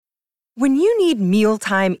When you need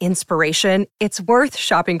mealtime inspiration, it's worth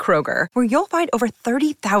shopping Kroger, where you'll find over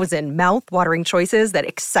 30,000 mouth-watering choices that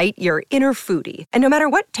excite your inner foodie. And no matter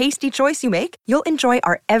what tasty choice you make, you'll enjoy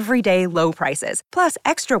our everyday low prices, plus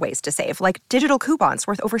extra ways to save, like digital coupons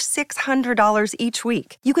worth over $600 each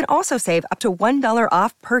week. You can also save up to $1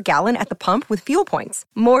 off per gallon at the pump with fuel points.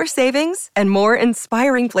 More savings and more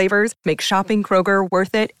inspiring flavors make shopping Kroger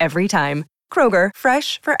worth it every time. Kroger,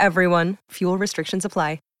 fresh for everyone. Fuel restrictions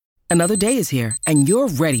apply. Another day is here, and you're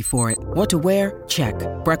ready for it. What to wear? Check.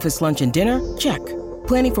 Breakfast, lunch, and dinner? Check.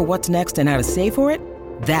 Planning for what's next and how to save for it?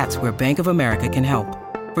 That's where Bank of America can help.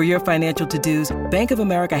 For your financial to-dos, Bank of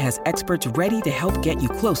America has experts ready to help get you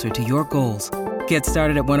closer to your goals. Get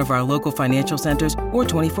started at one of our local financial centers or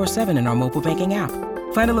 24/7 in our mobile banking app.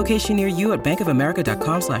 Find a location near you at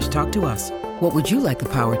bankofamerica.com/talktous. What would you like the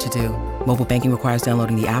power to do? Mobile banking requires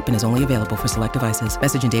downloading the app and is only available for select devices.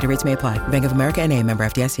 Message and data rates may apply. Bank of America N.A., member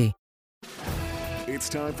FDIC. It's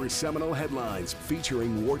time for Seminole Headlines,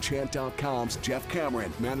 featuring WarChant.com's Jeff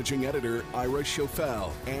Cameron, managing editor Ira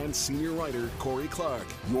Schofel, and senior writer Corey Clark.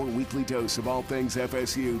 Your weekly dose of all things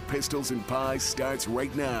FSU, pistols, and pies starts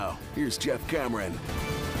right now. Here's Jeff Cameron.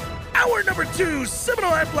 Hour number 2,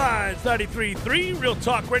 Seminole Headlines, 93.3, Real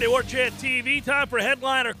Talk Radio, WarChant TV. Time for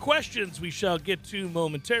headliner questions we shall get to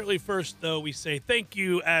momentarily. First, though, we say thank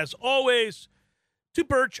you, as always, to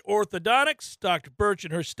Birch Orthodontics. Dr. Birch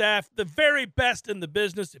and her staff, the very best in the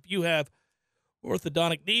business. If you have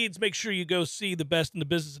orthodontic needs, make sure you go see the best in the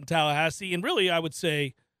business in Tallahassee, and really, I would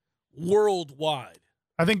say, worldwide.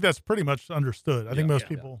 I think that's pretty much understood. I think most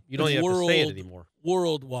people. You don't even have to say it anymore.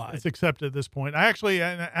 Worldwide. It's accepted at this point. I actually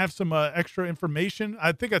have some extra information.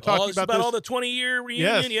 I think I talked about this. All the 20-year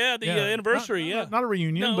reunion, anniversary, Not a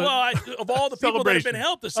reunion, but of all the people that have been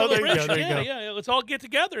helped, the celebration. There you go. Yeah. Let's all get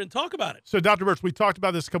together and talk about it. So, Dr. Birch, we talked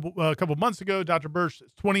about this a couple months ago. Dr. Birch's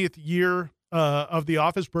 20th year of the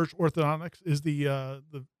office. Birch Orthodontics is the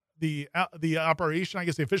operation. I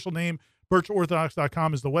guess the official name.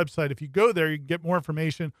 BirchOrthodontics.com is the website. If you go there, you can get more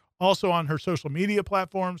information. Also on her social media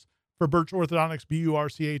platforms for Birch Orthodontics,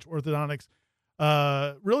 BURCH Orthodontics.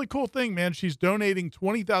 Really cool thing, man. She's donating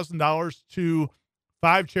 $20,000 to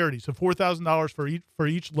 5 charities, so $4,000 for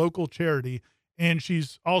each local charity. And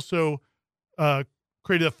she's also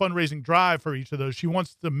created a fundraising drive for each of those. She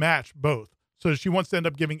wants to match both. So she wants to end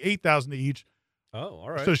up giving $8,000 to each. Oh,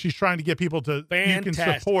 all right. So she's trying to get people to Fantastic. You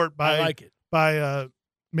can support by by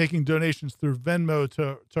making donations through Venmo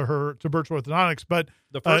to Birch Orthodontics. But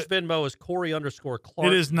the first Venmo is Corey_Clark.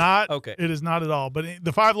 It is not. Okay. It is not at all. But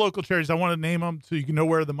the 5 local charities, I want to name them so you can know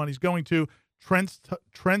where the money's going to. Trent's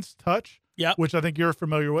Touch, which I think you're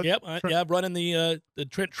familiar with. Yep. I've run in the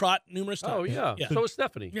Trent Trot numerous times. Oh, yeah. So is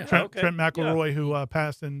Stephanie. Yeah. Trent McElroy, who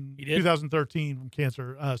passed in 2013 from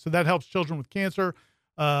cancer. So that helps children with cancer.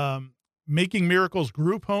 Making Miracles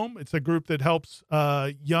Group Home. It's a group that helps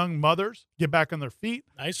young mothers get back on their feet.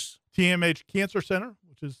 Nice. TMH Cancer Center,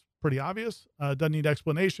 which is pretty obvious. Doesn't need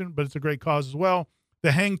explanation, but it's a great cause as well.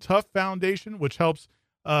 The Hang Tough Foundation, which helps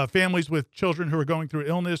families with children who are going through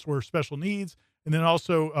illness or special needs. And then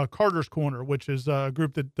also Carter's Corner, which is a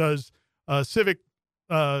group that does helps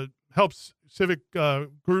civic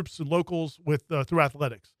groups and locals with through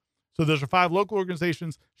athletics. So those are 5 local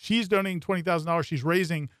organizations. She's donating $20,000. She's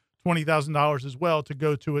raising $20,000 as well to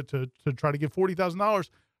go to it to try to get $40,000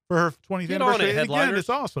 for her 20th anniversary. And again, it's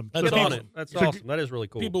awesome. That's awesome. That is really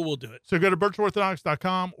cool. People will do it. So go to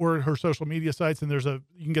birchorthodontics.com or her social media sites, and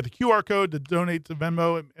you can get the QR code to donate to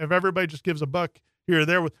Venmo. If everybody just gives $1 here or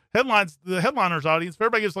there with headlines, the headliners audience, if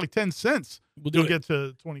everybody gives like 10 cents, you'll get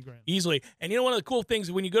to 20 grand easily. And one of the cool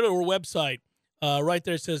things when you go to her website. Right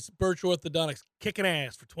there it says Birch Orthodontics kicking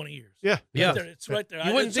ass for 20 years. Yeah. Right there. It's right there.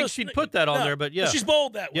 You wouldn't think she'd put that on there, but yeah. But she's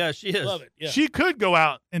bold that way. Yeah, she is. Love it. Yeah. She could go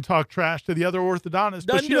out and talk trash to the other orthodontists,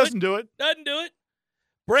 but she doesn't do it. Doesn't do it.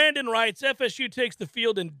 Brandon writes, FSU takes the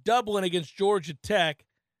field in Dublin against Georgia Tech,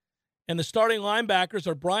 and the starting linebackers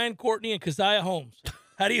are Brian Courtney and Keziah Holmes.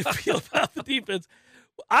 How do you feel about the defense?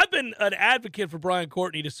 I've been an advocate for Brian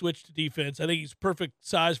Courtney to switch to defense. I think he's perfect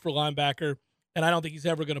size for linebacker, and I don't think he's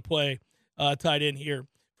ever going to play tight end here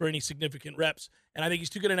for any significant reps. And I think he's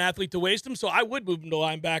too good an athlete to waste him, so I would move him to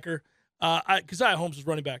linebacker. Keziah Holmes is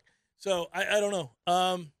running back. So I don't know.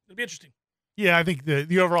 It'll be interesting. Yeah, I think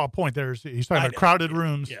the overall point there is he's talking about crowded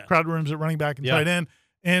rooms at running back and tight end,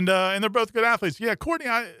 and they're both good athletes. Yeah, Courtney,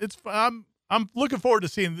 I'm looking forward to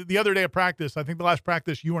seeing the other day of practice. I think the last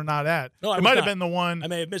practice you were not at. No, it might have been the one. I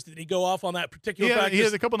may have missed it. Did he go off on that particular practice? He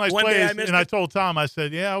had a couple nice plays, and I told Tom, I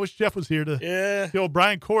said, I wish Jeff was here to see old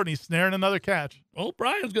Brian Courtney snaring another catch. Well,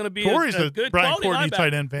 Brian's going to be Corey's a good Brian quality Courtney linebacker.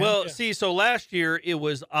 tight end fan. Well, see, so last year it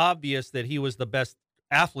was obvious that he was the best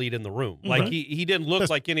athlete in the room. Like he didn't look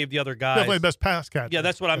like any of the other guys. Definitely the best pass catcher. Yeah,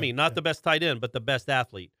 that's what I mean. Not the best tight end, but the best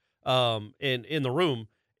athlete in the room.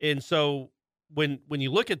 And so when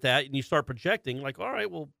you look at that and you start projecting, like, all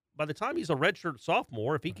right, well, by the time he's a redshirt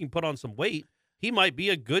sophomore, if he can put on some weight, he might be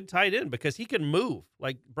a good tight end because he can move.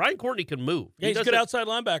 Like Brian Courtney can move. Yeah, he's a good outside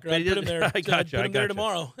linebacker. I put him there. I put him there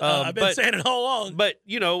tomorrow. I've been saying it all along. But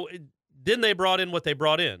then they brought in what they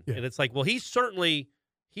brought in, and it's like, well, he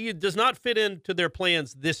does not fit into their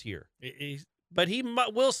plans this year. But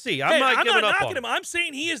we'll see. I'm not knocking him. I'm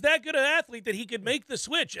saying he is that good an athlete that he could make the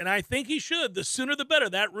switch, and I think he should. The sooner the better.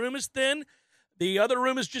 That room is thin. The other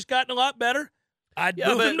room has just gotten a lot better. I'd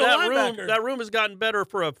move him to linebacker. That room has gotten better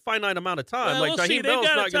for a finite amount of time. Well, like They've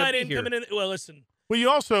got a tight end coming in. Well, listen. Well, you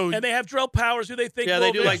also and they have Drell Powers, who they think. Yeah,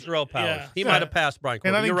 they do like Drell Powers. Yeah. He might have passed Brian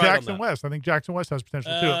Courtney. And I think Jackson West. I think Jackson West has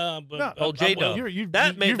potential too. J-Dub.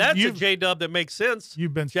 That's a J-Dub that makes sense.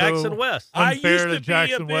 You've been Jackson West. Unfair to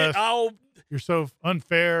Jackson West. You're so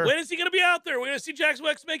unfair. When is he going to be out there? We're going to see Jackson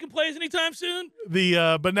West making plays anytime soon.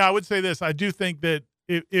 But now I would say this: I do think that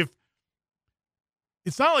if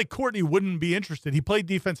it's not like Courtney wouldn't be interested. He played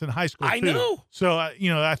defense in high school. I know. So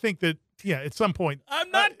I think that at some point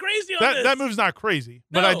I'm not crazy on this. That move's not crazy,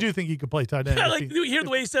 but I do think he could play tight end. You hear the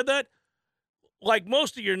way he said that? Like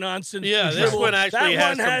most of your nonsense. Yeah, this one actually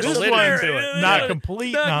has some validity to it. Not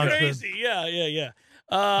complete nonsense. Crazy. Yeah.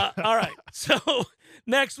 All right. So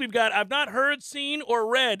next we've got, I've not heard, seen,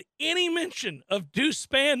 or read any mention of Deuce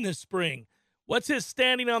Spann this spring. What's his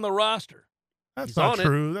standing on the roster? That's not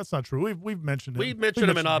true. That's not true. We've mentioned him. We've mentioned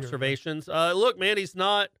him in observations. Look, man, he's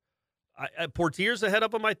not. Portier's ahead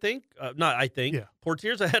of him, I think. Yeah.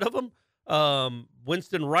 Portier's ahead of him.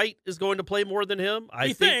 Winston Wright is going to play more than him.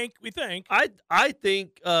 We think. I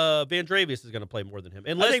think Van Dravius is going to play more than him.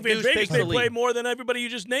 Unless I think Van Dravius may play more than everybody you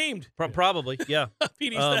just named. Probably, yeah.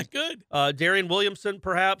 He's that good. Darian Williamson,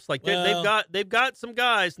 perhaps. Like they've got some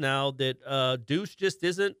guys now that Deuce just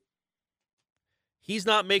isn't. He's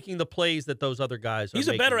not making the plays that those other guys are. He's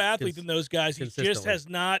a better athlete than those guys. He just has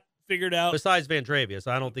not figured out. Besides Van Dravius,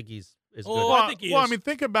 I don't think he's as good. I think he is. Well, I mean,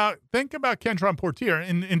 think about Kentron Portier,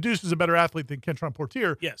 and Deuce is a better athlete than Kentron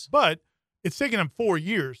Portier. Yes, but it's taken him 4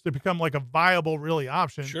 years to become like a viable, really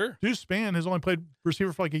option. Sure. Deuce Spann has only played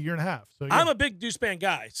receiver for like a year and a half. So I'm a big Deuce Spann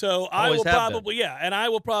guy. So I will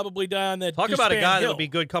probably die on that. Talk Deuce about Spann a guy hill. that would be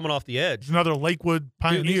good coming off the edge. He's another Lakewood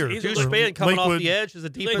pioneer. Deuce Spann coming off the edge is a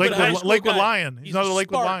deep Lakewood Lion. He's another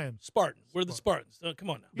Lakewood Lion. Spartan. We're the Spartans. Come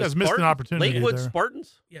on now. You guys missed an opportunity. Lakewood there.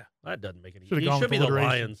 Spartans? Yeah. That doesn't make any sense. It should be the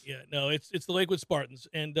Lions. Yeah, no, it's the Lakewood Spartans.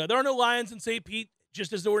 And there are no Lions in St. Pete,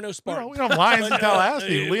 just as there were no Spartans. We don't have Lions in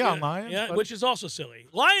Tallahassee. Leon Lions. Yeah, which is also silly.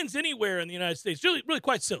 Lions anywhere in the United States, really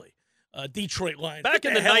quite silly. Detroit Lions. Back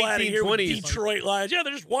in the 1920s. Detroit Lions. Yeah,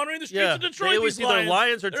 they're just wandering the streets of Detroit. It was either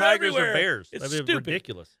Lions or Tigers or Bears. It's stupid.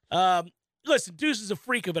 Ridiculous. Listen, Deuce is a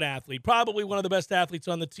freak of an athlete, probably one of the best athletes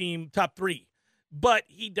on the team, top 3. But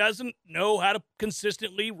he doesn't know how to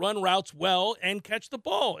consistently run routes well and catch the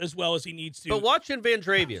ball as well as he needs to. But watching Van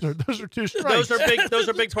Dravius. Those are two strikes. Those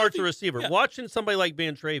are big parts of receiver. Yeah. Watching somebody like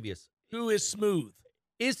Van Dravius. Who is smooth.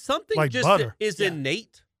 Is something like just butter.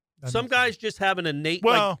 Innate? Some guys just have an innate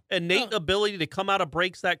ability to come out of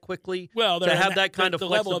breaks that quickly. Well, to have that kind of the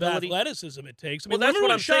flexibility. Level of athleticism it takes. I mean, that's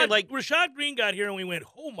what I'm saying. Like Rashad Green got here and we went,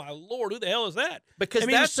 "Oh my Lord, who the hell is that?" Because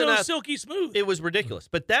that's so silky smooth. It was ridiculous.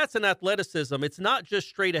 But that's an athleticism. It's not just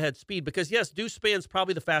straight ahead speed. Because yes, Deuce Spann's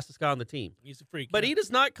probably the fastest guy on the team. He's a freak. But he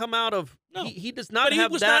does not come out of. No, he does not. But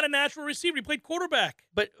have he was that, not a natural receiver. He played quarterback.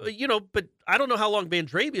 But but I don't know how long Van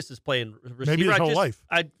Dravius is playing receiver. Maybe his whole life.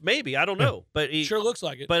 I don't know. But he sure looks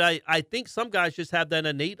like it. But I think some guys just have that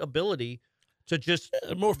innate ability to just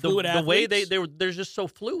more fluid the way they're just so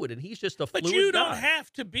fluid, and he's just a fluid guy. But you don't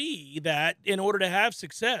have to be that in order to have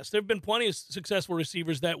success. There have been plenty of successful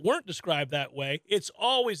receivers that weren't described that way. It's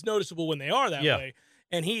always noticeable when they are that way,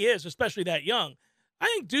 and he is, especially that young. I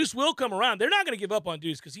think Deuce will come around. They're not going to give up on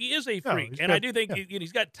Deuce because he is a freak, I do think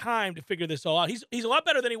he's got time to figure this all out. He's a lot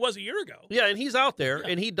better than he was a year ago. Yeah, and he's out there,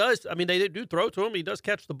 and he does. I mean, they do throw to him. He does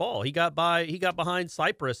catch the ball. He got behind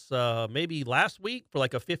Cypress maybe last week for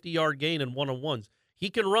like a 50-yard gain in one-on-ones. He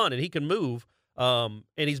can run and he can move, and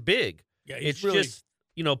he's big. Yeah, it's really, just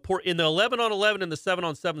in the 11-on-11 and the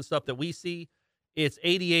 7-on-7 stuff that we see, it's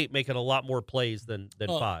 88 making a lot more plays than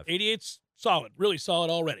 5. 88's solid, really solid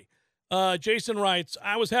already. Jason writes,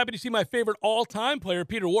 I was happy to see my favorite all-time player,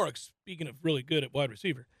 Peter Warwick, speaking of really good at wide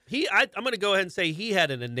receiver. I'm going to go ahead and say he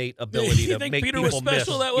had an innate ability to make Peter people was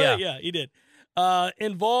special miss. That way? Yeah, he did.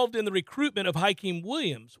 Involved in the recruitment of Hakeem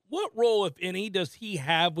Williams. What role, if any, does he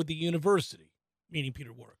have with the university, meaning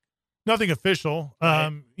Peter Warwick? Nothing official.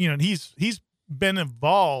 Right. And he's been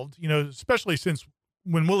involved, especially since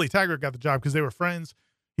when Willie Taggart got the job, because they were friends,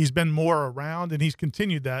 he's been more around, and he's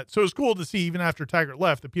continued that. So it's cool to see, even after Taggart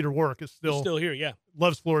left, that Peter Warwick is still here, yeah.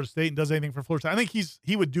 Loves Florida State and does anything for Florida State. I think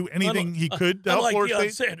he would do anything he could to help Florida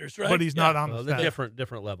State. Sanders, right? But he's not on the staff.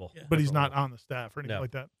 Different level. But he's not on the staff or anything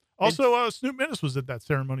like that. Also, Snoop Minnis was at that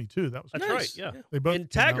ceremony, too. That was That's nice. right, yeah. They both and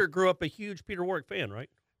Taggart grew up a huge Peter Warwick fan, right?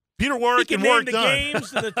 Peter Warwick he and can Warwick name the Dunn.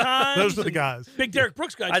 games and the times. Those are the guys. Big Derek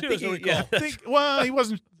Brooks guy, too, as I recall. Well, he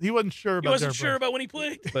wasn't sure about He wasn't Derek sure Brooks. about when he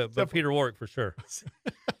played. But Peter Warwick for sure.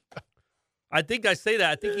 I think I say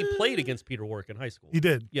that. I think he played against Peter Warwick in high school. He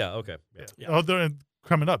did. Yeah, okay. Yeah. Oh, they're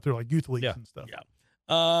coming up. They're like youth leagues and stuff. Yeah.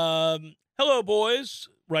 Hello, boys,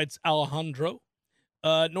 writes Alejandro.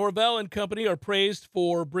 Norvell and company are praised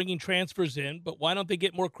for bringing transfers in, but why don't they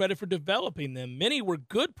get more credit for developing them? Many were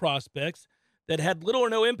good prospects that had little or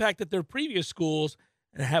no impact at their previous schools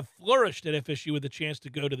and have flourished at FSU with a chance to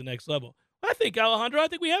go to the next level. I think, Alejandro,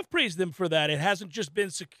 we have praised them for that. It hasn't just been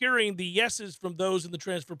securing the yeses from those in the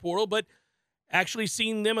transfer portal, but actually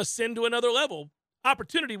seeing them ascend to another level.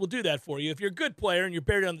 Opportunity will do that for you. If you're a good player and you're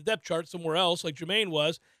buried on the depth chart somewhere else, like Jermaine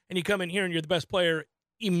was, and you come in here and you're the best player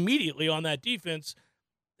immediately on that defense,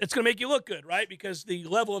 it's going to make you look good, right? Because the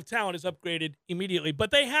level of talent is upgraded immediately.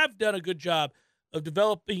 But they have done a good job of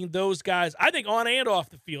developing those guys, I think, on and off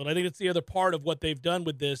the field. I think it's the other part of what they've done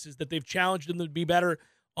with this is that they've challenged them to be better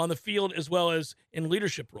on the field as well as in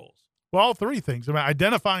leadership roles. Well, all three things.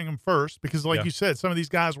 Identifying them first, because like you said, some of these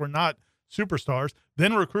guys were not superstars,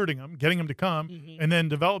 then recruiting them, getting them to come, and then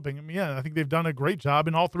developing them. Yeah, I think they've done a great job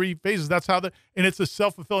in all three phases. That's how and it's a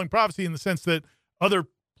self-fulfilling prophecy in the sense that other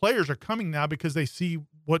players are coming now because they see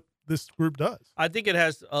what this group does. I think it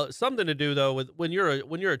has something to do though with when you're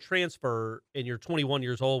a transfer and you're 21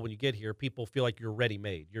 years old when you get here, people feel like you're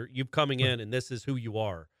ready-made. You're coming in and this is who you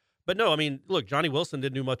are. But no, look, Johnny Wilson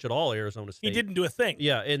didn't do much at all at Arizona State. He didn't do a thing.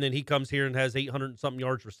 Yeah, and then he comes here and has 800 and something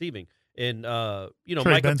yards receiving. And Micah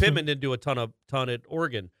Benson. Pittman didn't do a ton at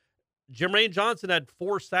Oregon. Jermaine Johnson had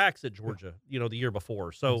 4 sacks at Georgia, the year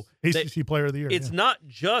before. So ACC Player of the Year. It's not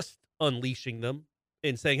just unleashing them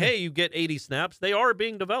and saying, hey, you get 80 snaps. They are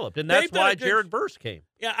being developed, and that's why Jared Verse came.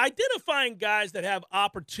 Yeah, identifying guys that have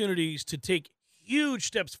opportunities to take huge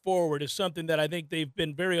steps forward is something that I think they've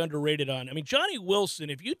been very underrated on. Johnny Wilson,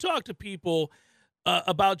 if you talk to people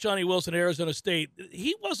about Johnny Wilson at Arizona State,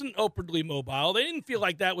 he wasn't openly mobile. They didn't feel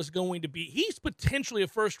like that was going to be. He's potentially a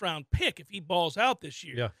first-round pick if he balls out this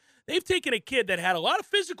year. Yeah. They've taken a kid that had a lot of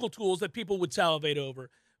physical tools that people would salivate over,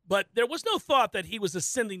 but there was no thought that he was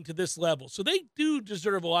ascending to this level. So they do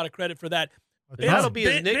deserve a lot of credit for that. That'll be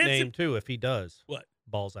his nickname, too, if he does. What?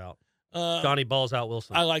 Balls out. Johnny Balls Out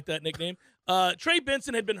Wilson. I like that nickname. Trey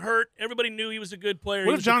Benson had been hurt. Everybody knew he was a good player.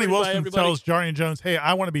 What if Johnny Wilson tells Jarian Jones, hey,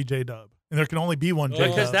 I want to be J-Dub, and there can only be one J-Dub?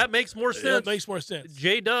 Because that makes more sense. That makes more sense.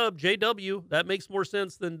 J-Dub, JW, that makes more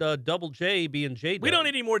sense than double J being J-Dub. We don't need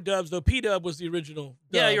any more dubs, though. P-Dub was the original dub.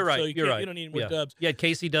 Yeah, you're right. So you're right. You don't need any more dubs. Yeah,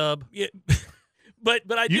 Casey Dub. Yeah. but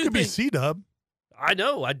I do You could think, be C-Dub. I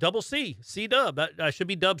know. I double C. C-Dub. I should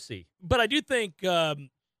be Dub C. But I do think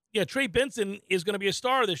Trey Benson is going to be a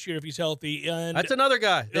star this year if he's healthy. And that's another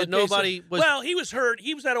guy that nobody was. Well, he was hurt.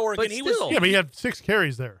 He was at Oregon. But still. Yeah, but he had 6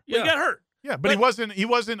 carries there. He got hurt. Yeah, but he wasn't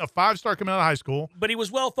a 5-star coming out of high school. But he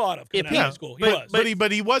was well thought of coming out of high school. He was.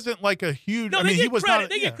 But he wasn't like a huge. No, he was credit. not.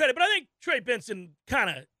 They get credit, but I think Trey Benson kind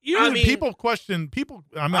of. People question people.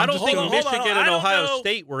 I don't think Michigan and Ohio know.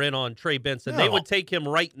 State were in on Trey Benson. No. They would take him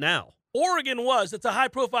right now. Oregon was. It's a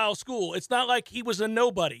high-profile school. It's not like he was a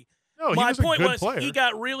nobody. No, My he was a point good was player. he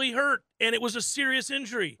got really hurt, and it was a serious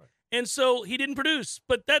injury. And so he didn't produce.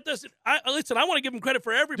 But that doesn't – listen, I want to give him credit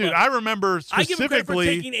for everybody. Dude, I remember specifically – I give him credit for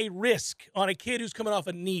taking a risk on a kid who's coming off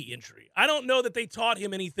a knee injury. I don't know that they taught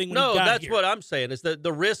him anything when he got here. No, that's what I'm saying is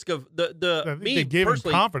the risk of they gave him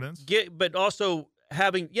confidence. But also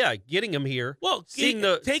getting him here. Well, taking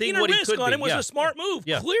a risk on him was a smart move,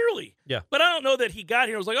 clearly. Yeah. But I don't know that he got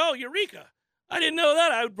here and was like, oh, eureka. I didn't know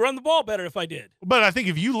that. I would run the ball better if I did. But I think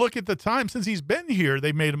if you look at the time since he's been here,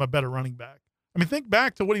 they made him a better running back. Think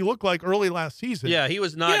back to what he looked like early last season. Yeah, he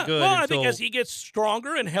was not good. Well, I think as he gets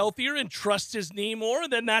stronger and healthier and trusts his knee more,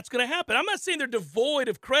 then that's going to happen. I'm not saying they're devoid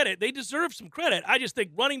of credit. They deserve some credit. I just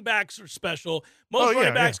think running backs are special. Most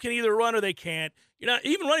running backs can either run or they can't.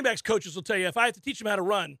 Even running backs coaches will tell you, if I have to teach him how to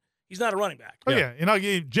run, he's not a running back. Oh, yeah.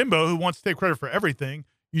 Jimbo, who wants to take credit for everything,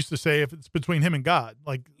 used to say if it's between him and God.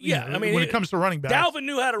 When it comes to running backs. Dalvin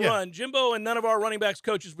knew how to run. Jimbo and none of our running backs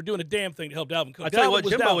coaches were doing a damn thing to help Dalvin coach. I tell you what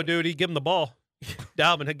Jimbo would do, he'd give him the ball.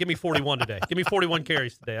 Dalvin, give me 41 today. Give me 41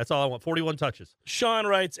 carries today. That's all I want. 41 touches. Sean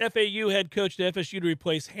writes, FAU head coach to FSU to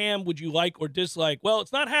replace Ham. Would you like or dislike? Well,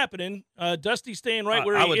 it's not happening. Dusty's staying right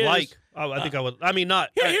where he is. I would like. I think I would. I mean, not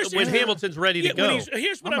when Hamilton's ready to go.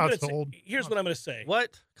 Here's what I'm going to say. Here's what I'm going to say.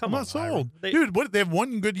 What? Come on, I'm not sold. Dude, they have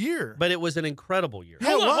one good year. But it was an incredible year.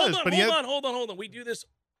 Yeah, Hold on. We do this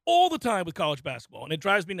all the time with college basketball, and it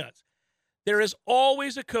drives me nuts. There is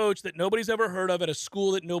always a coach that nobody's ever heard of at a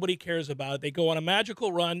school that nobody cares about. They go on a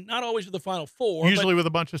magical run, not always with the Final Four. Usually with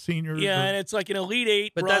a bunch of seniors. Yeah, and it's like an Elite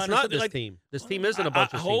Eight but run. But that's not this like, team. This team isn't a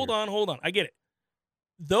bunch of seniors. Hold on. I get it.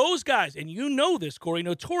 Those guys, and you know this, Corey,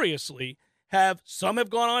 notoriously, some have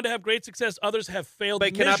gone on to have great success. Others have failed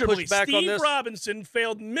but can miserably. I push back on this? Steve Robinson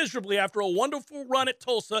failed miserably after a wonderful run at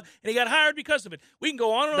Tulsa, and he got hired because of it. We can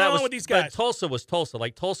go on and on with these guys. But Tulsa was Tulsa.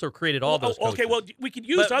 Like, Tulsa created all those coaches. Okay, well, we could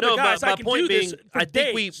use other guys. My I can point do being, this for I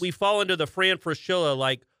think days. we fall into the Fran Fraschilla,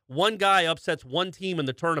 like, one guy upsets one team in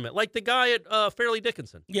the tournament. Like the guy at Fairleigh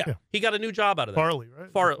Dickinson. Yeah. He got a new job out of that. Farley,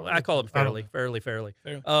 right? I call him Fairleigh.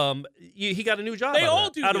 He got a new job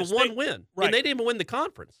out of one win. Right. And they didn't even win the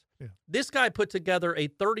conference. Yeah. This guy put together a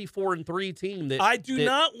 34-3 team that I do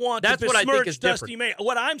not want that's to what I think besmirch is Dusty different. May.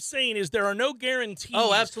 What I'm saying is there are no guarantees.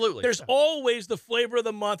 Oh, absolutely. There's always the flavor of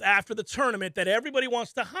the month after the tournament that everybody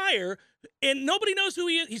wants to hire, and nobody knows who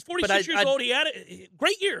he is. He's 46 years old. He had a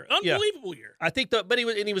great year, unbelievable year. I think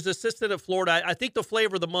he was assistant at Florida. I think the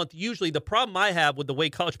flavor of the month, usually the problem I have with the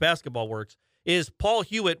way college basketball works is Paul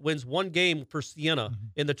Hewitt wins one game for Siena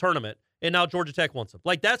in the tournament, and now Georgia Tech wants him.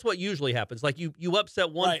 Like, that's what usually happens. Like, you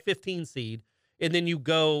upset one 15 seed, and then you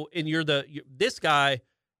go and this guy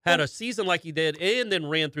had a season like he did and then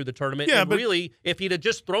ran through the tournament. Yeah, and really, if he'd have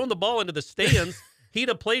just thrown the ball into the stands, he'd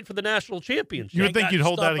have played for the national championship. You would think you'd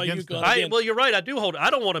hold that against him. Well, you're right. I do hold it.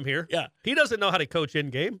 I don't want him here. Yeah. He doesn't know how to coach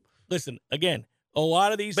in-game. Listen, again, a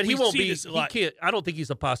lot of these, but he won't be. He can't. I don't think he's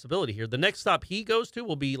a possibility here. The next stop he goes to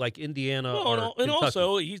will be like Indiana or Kentucky. And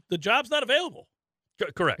also, the job's not available.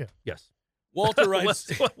 Correct. Yeah. Yes. Walter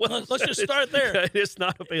writes, let's just start there. It's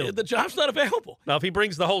not available. The job's not available. Now, if he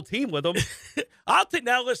brings the whole team with him. I'll take,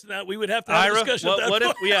 now listen, we would have to have a discussion. What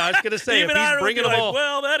if, yeah, I was going to say, if he's bringing them all.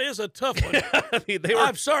 Well, that is a tough one. I mean,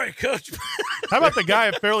 I'm sorry, Coach. How about the guy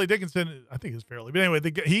at Fairleigh Dickinson? I think it's Fairleigh. But anyway,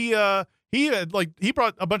 he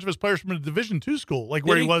brought a bunch of his players from a Division II school, like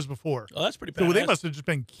where he was before. Oh, that's pretty bad. So they must have just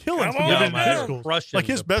been killing some Come Division on, II schools. Crushing Like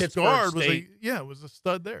his best Pittsburgh guard State. was a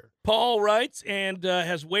stud there. Paul writes and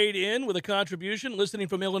has weighed in with a contribution, listening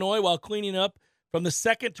from Illinois while cleaning up from the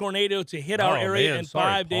second tornado to hit our area in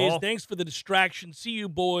 5 days. Paul. Thanks for the distraction. See you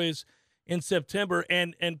boys in September.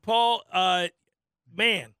 And Paul,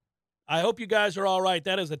 man, I hope you guys are all right.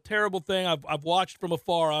 That is a terrible thing. I've watched from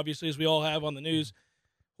afar, obviously, as we all have on the news.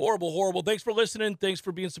 Horrible. Thanks for listening. Thanks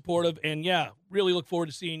for being supportive. And, yeah, really look forward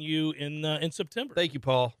to seeing you in September. Thank you,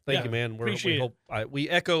 Paul. Thank you, man. We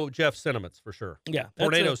echo Jeff's sentiments for sure. Yeah.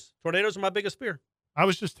 Tornadoes are my biggest fear. I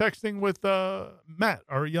was just texting with Matt,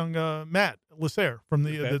 our young Matt Lasser from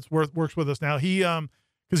that's works with us now. He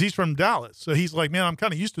because he's from Dallas, so he's like, man, I'm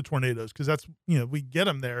kind of used to tornadoes because that's we get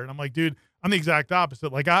them there, and I'm like, dude, I'm the exact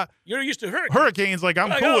opposite. Like you're used to hurricanes. Like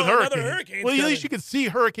I'm cool with hurricanes. Well, at least you can see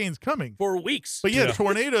hurricanes coming for weeks. But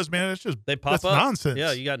tornadoes, man, it's just they pop that's up. nonsense.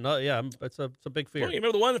 Yeah, you got it's a big fear. Well, you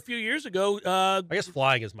remember the one a few years ago? I guess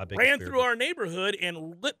flying is my biggest fear. Ran through our neighborhood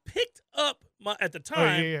and picked up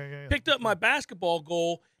picked up my basketball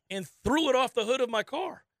goal and threw it off the hood of my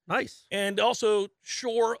car. Nice. And also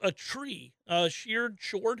shored a tree next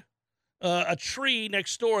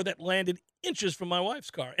door that landed inches from my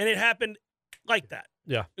wife's car. And it happened like that.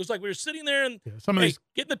 Yeah. It was like we were sitting there and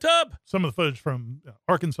get in the tub. Some of the footage from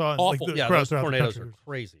Arkansas. Awful. And those tornadoes are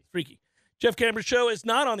crazy. Freaky. Jeff Cameron's show is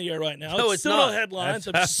not on the air right now. No, it's Seminole not. Headlines.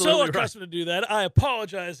 That's I'm so absolutely accustomed to do that. I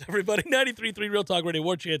apologize, everybody. 93.3 Real Talk Radio,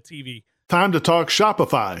 War Chant TV. Time to talk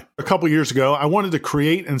Shopify. A couple years ago, I wanted to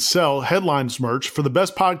create and sell Headlines merch for the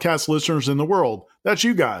best podcast listeners in the world. That's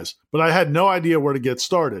you guys. But I had no idea where to get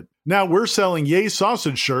started. Now we're selling Yay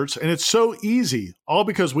Sausage shirts, and it's so easy, all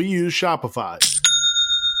because we use Shopify.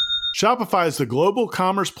 Shopify is the global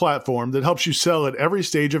commerce platform that helps you sell at every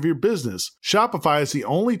stage of your business. Shopify is the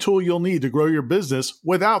only tool you'll need to grow your business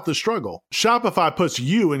without the struggle. Shopify puts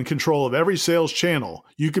you in control of every sales channel.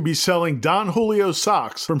 You could be selling Don Julio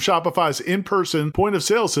socks from Shopify's in-person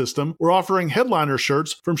point-of-sale system or offering headliner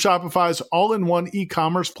shirts from Shopify's all-in-one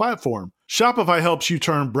e-commerce platform. Shopify helps you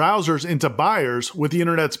turn browsers into buyers with the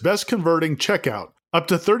internet's best converting checkout, up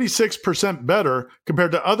to 36% better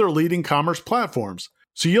compared to other leading commerce platforms.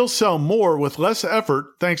 So you'll sell more with less effort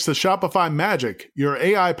thanks to Shopify Magic, your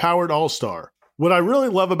AI-powered all-star. What I really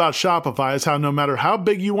love about Shopify is how no matter how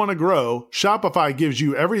big you want to grow, Shopify gives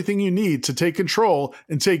you everything you need to take control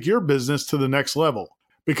and take your business to the next level.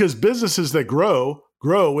 Because businesses that grow,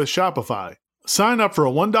 grow with Shopify. Sign up for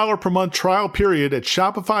a $1 per month trial period at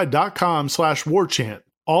shopify.com/warchant,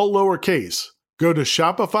 all lowercase. Go to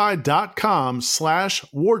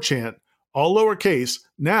shopify.com/warchant, all lowercase,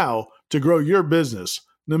 now to grow your business,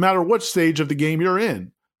 no matter what stage of the game you're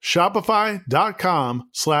in.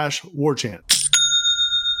 Shopify.com/warchant.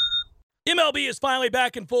 MLB is finally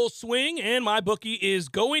back in full swing, and MyBookie is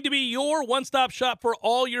going to be your one-stop shop for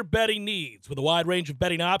all your betting needs. With a wide range of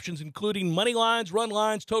betting options, including money lines, run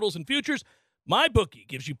lines, totals, and futures, MyBookie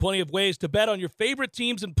gives you plenty of ways to bet on your favorite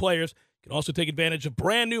teams and players. You can also take advantage of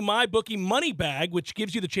brand new MyBookie Money Bag, which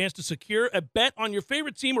gives you the chance to secure a bet on your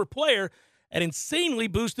favorite team or player at insanely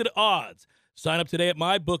boosted odds. Sign up today at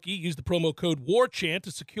MyBookie. Use the promo code WARCHANT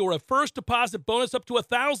to secure a first deposit bonus up to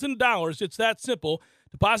 $1,000. It's that simple.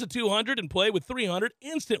 Deposit $200 and play with $300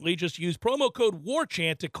 instantly. Just use promo code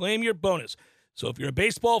WARCHANT to claim your bonus. So if you're a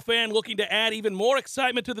baseball fan looking to add even more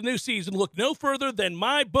excitement to the new season, look no further than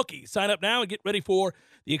MyBookie. Sign up now and get ready for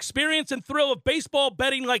the experience and thrill of baseball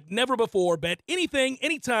betting like never before. Bet anything,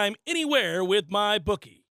 anytime, anywhere with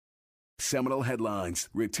MyBookie. Seminole Headlines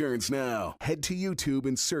returns now. Head to YouTube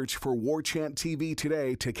and search for War Chant TV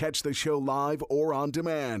today to catch the show live or on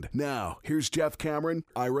demand. Now, here's Jeff Cameron,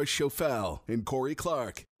 Ira Schofel, and Corey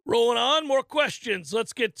Clark. Rolling on, more questions.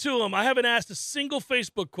 Let's get to them. I haven't asked a single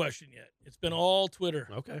Facebook question yet. It's been all Twitter.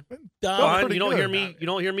 Okay. Done. You don't hear me. You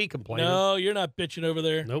don't hear me complaining. No, you're not bitching over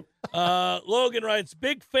there. Nope. Logan writes,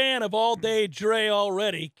 big fan of All Day Dre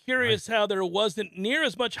already. Curious how there wasn't near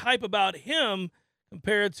as much hype about him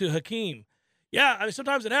compared to Hakeem. Yeah, I mean,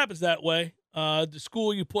 sometimes it happens that way. The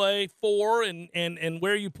school you play for and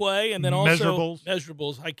where you play, and then also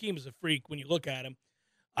measurables. Hakeem is a freak when you look at him.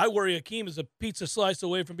 I worry Hakeem is a pizza slice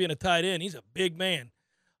away from being a tight end. He's a big man.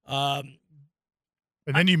 And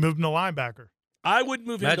then you move him to linebacker. I would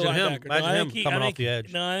move him to linebacker. Imagine him coming off the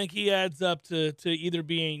edge. No, I think he adds up to either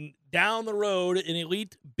being down the road an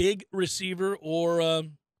elite big receiver or a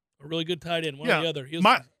really good tight end, one or the other.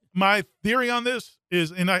 My theory on this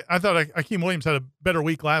is, and I thought Hakeem Williams had a better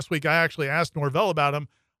week last week. I actually asked Norvell about him.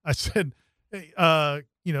 I said, hey,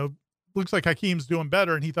 looks like Hakeem's doing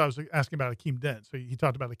better, and he thought I was asking about Hakeem Dent. So he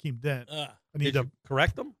talked about Hakeem Dent. I need to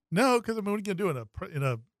correct them? No, because I mean, what are you going to do in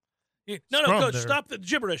a No, Coach, stop the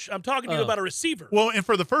gibberish. I'm talking to you about a receiver. Well, and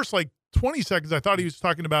for the first 20 seconds, I thought he was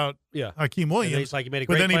talking about Hakeem Williams. He's like, he made a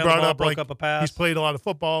great but then he brought up a pass. He's played a lot of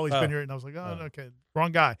football. He's been here, and I was like, okay,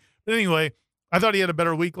 wrong guy. But anyway, I thought he had a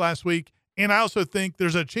better week last week. And I also think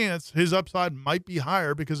there's a chance his upside might be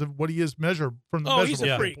higher because of what he is measured from the measurable he's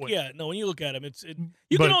a freak. standpoint. Yeah, no, when you look at him,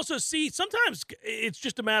 you can also see sometimes it's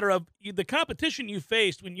just a matter of the competition you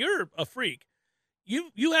faced when you're a freak.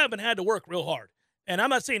 You haven't had to work real hard. And I'm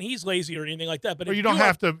not saying he's lazy or anything like that, but you don't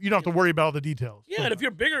have to worry about all the details. Yeah, and if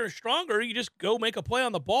you're bigger and stronger, you just go make a play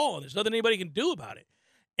on the ball, and there's nothing anybody can do about it.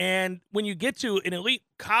 And when you get to an elite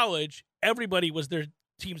college, everybody was their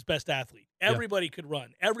team's best athlete. Everybody could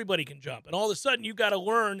run. Everybody can jump. And all of a sudden, you got to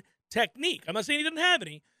learn technique. I'm not saying he didn't have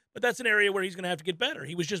any, but that's an area where he's going to have to get better.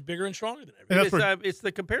 He was just bigger and stronger than everybody. It's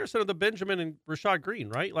the comparison of the Benjamin and Rashad Green,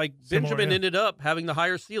 right? Like, Benjamin ended up having the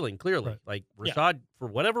higher ceiling, clearly. Right. Like, Rashad, for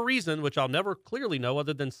whatever reason, which I'll never clearly know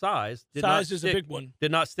other than size. Size is a big one.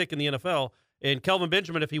 Did not stick in the NFL. And Kelvin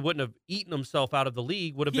Benjamin, if he wouldn't have eaten himself out of the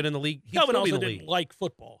league, would have been in the league. Kelvin also didn't like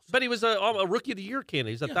football. But he was a Rookie of the Year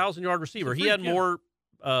candidate. He's a 1,000-yard receiver. He had more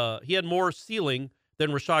ceiling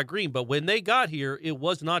than Rashad Green, but when they got here, it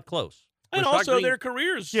was not close. And Rashad also Green, their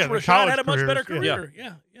careers. Yeah, Rashad had a much better career.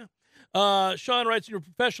 Yeah. Sean writes, in your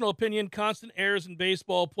professional opinion, constant errors in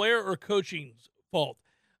baseball, player or coaching's fault?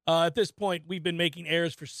 At this point, we've been making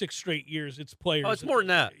errors for 6 straight years. It's players. Oh, it's more than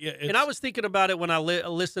that. Yeah, and I was thinking about it when I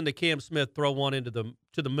listened to Cam Smith throw one into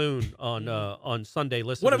the moon on Sunday.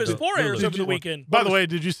 One of his 4 errors over the weekend. By the way,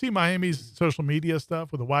 did you see Miami's social media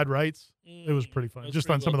stuff with the wide rights? It was pretty fun. Just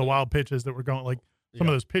on some of the wild pitches that were going some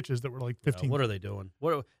of those pitches that were 15. What are they doing?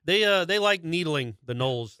 They like needling the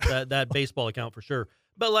Knowles that baseball account for sure.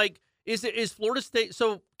 But is Florida State?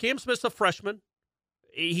 So Cam Smith's a freshman.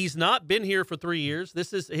 He's not been here for 3 years.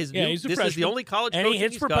 This is his. He's this is the only college. And he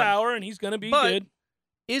hits for power, and he's going to be good.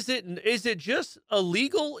 Is it just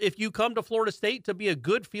illegal if you come to Florida State to be a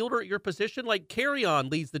good fielder at your position? Like, Carry-On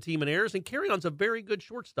leads the team in errors, and Carry-On's a very good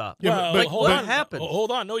shortstop. Yeah, what happened?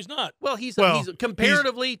 Hold on, no, he's not. Well, he's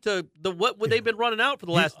comparatively to what they've been running out for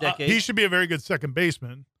the last decade. He should be a very good second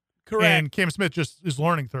baseman. Correct. And Cam Smith just is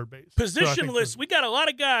learning third base. Positionless. We got a lot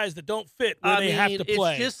of guys that don't fit where they have to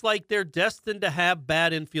play. It's just like they're destined to have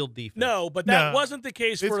bad infield defense. No, but that wasn't the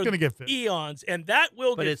case for gonna get fixed. eons, and that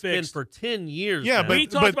will get fixed. But it's been for 10 years Yeah, now. but we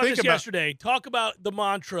talked about think this yesterday. Talk about the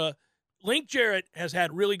mantra. Link Jarrett has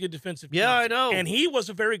had really good defensive Yeah, teams, I know. and he was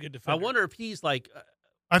a very good defender. I wonder if he's like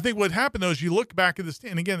I think what happened, though, is you look back at this,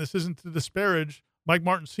 and again, this isn't to disparage Mike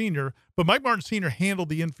Martin Sr., but Mike Martin Sr. handled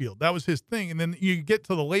the infield. That was his thing. And then you get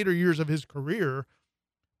to the later years of his career,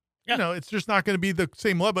 it's just not going to be the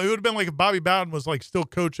same level. It would have been like if Bobby Bowden was like still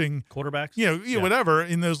coaching quarterbacks, whatever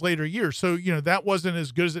in those later years. So, that wasn't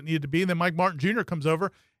as good as it needed to be. And then Mike Martin Jr. comes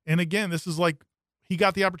over. And again, this is like he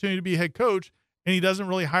got the opportunity to be a head coach, and he doesn't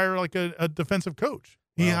really hire like a defensive coach.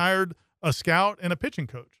 He hired a scout and a pitching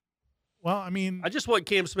coach. Well, I mean, I just want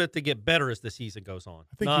Cam Smith to get better as the season goes on.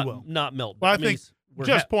 I think he will. Not melt. Well, I think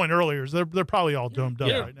Jeff's point earlier is they're probably all domed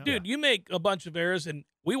up right now. Dude, you make a bunch of errors, and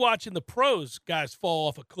we watching the pros guys fall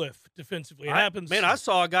off a cliff defensively. It happens. Man, I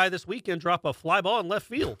saw a guy this weekend drop a fly ball in left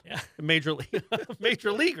field. Yeah. Major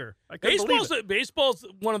leaguer. I couldn't believe it. Baseball's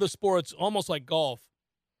one of the sports, almost like golf.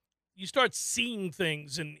 You start seeing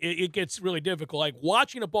things, and it gets really difficult. Like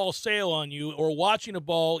watching a ball sail on you or watching a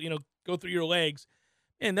ball, go through your legs.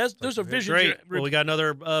 And there's a vision. Great. Well, we got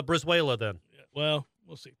another Brizuela then. Well,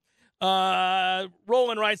 we'll see.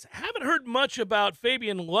 Roland writes, haven't heard much about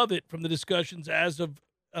Fabian Lovett from the discussions as of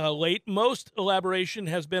late. Most elaboration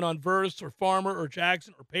has been on Verse or Farmer or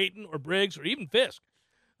Jackson or Peyton or Briggs or even Fisk.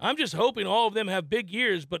 I'm just hoping all of them have big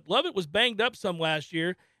years, but Lovett was banged up some last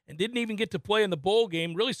year and didn't even get to play in the bowl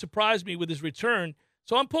game. Really surprised me with his return,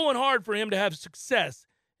 so I'm pulling hard for him to have success.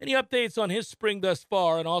 Any updates on his spring thus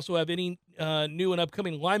far, and also have any new and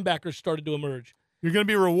upcoming linebackers started to emerge? You're going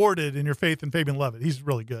to be rewarded in your faith in Fabian Lovett. He's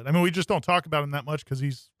really good. I mean, we just don't talk about him that much because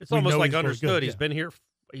it's almost like understood. Really He's been here.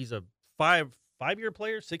 He's a five-year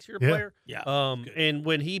player, 6-year player. Yeah. And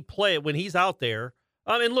when he's out there,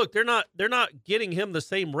 and look, they're not getting him the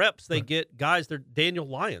same reps they get guys. They're Daniel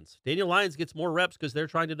Lyons. Daniel Lyons gets more reps because they're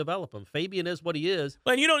trying to develop him. Fabian is what he is.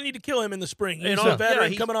 And you don't need to kill him in the spring. He's a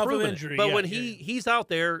veteran coming off of injury. But when he's out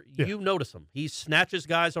there, you notice him. He snatches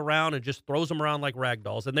guys around and just throws them around like rag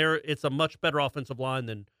dolls. And it's a much better offensive line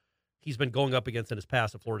than he's been going up against in his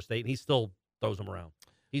past at Florida State, and he still throws them around.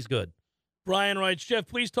 He's good. Brian writes, Jeff,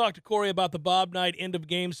 please talk to Corey about the Bob Knight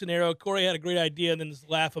end-of-game scenario. Corey had a great idea, and then this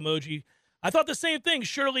laugh emoji. I thought the same thing.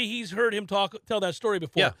 Surely he's heard him tell that story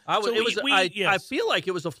before. Yeah, I feel like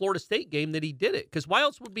it was a Florida State game that he did it, because why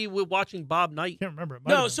else would we be watching Bob Knight? I can't remember.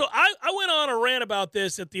 So I went on a rant about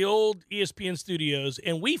this at the old ESPN studios,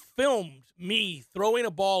 and we filmed me throwing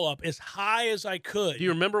a ball up as high as I could. Do you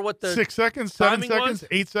remember what the 6 seconds, 7 seconds, was?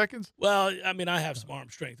 8 seconds? Well, I mean, I have some arm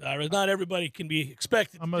strength, Ira. Not everybody can be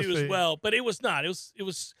expected to do as well, but it was not. It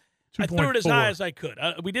was. I threw it as high as I could.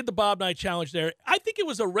 We did the Bob Knight challenge there. I think it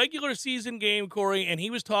was a regular season game, Corey, and he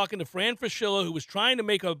was talking to Fran Fraschilla, who was trying to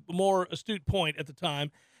make a more astute point at the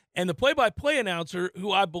time, and the play-by-play announcer,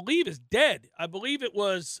 who I believe is dead. I believe it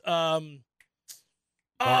was Marv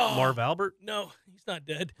Albert? No, he's not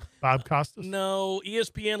dead. Bob Costas? No,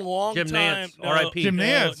 ESPN long Jim time. Nantz, R.I.P. Jim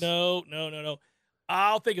Nantz. No.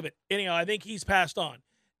 I'll think of it. Anyhow, I think he's passed on,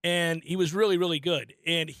 and he was really, really good.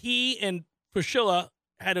 And he and Fraschilla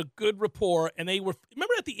had a good rapport, and remember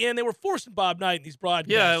at the end, they were forcing Bob Knight in these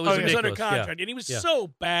broadcasts. Yeah, it was He was under ridiculous. contract, and he was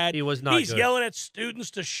so bad. He was not He's good. yelling at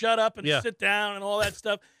students to shut up and sit down and all that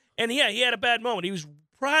stuff. And, he had a bad moment. He was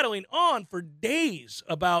prattling on for days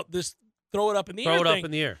about this throw it up in the air Throw it thing. up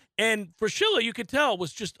in the air. And Fraschilla, you could tell,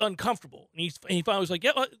 was just uncomfortable. And he finally was like,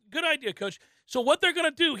 yeah, good idea, Coach. So what they're going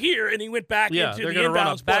to do here, and he went back into the they're going to run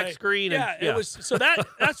a inbounds play. back screen. It was so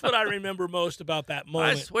that's what I remember most about that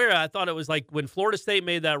moment. I swear, I thought it was like when Florida State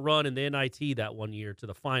made that run in the NIT that one year to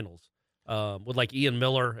the finals with like Ian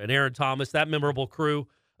Miller and Aaron Thomas, that memorable crew.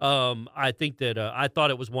 I think that I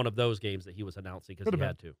thought it was one of those games that he was announcing because he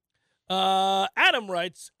had to. Adam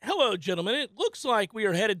writes, hello, gentlemen. It looks like we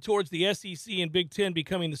are headed towards the SEC and Big Ten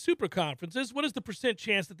becoming the super conferences. What is the %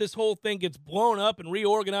 chance that this whole thing gets blown up and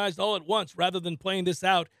reorganized all at once rather than playing this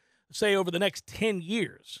out, say, over the next 10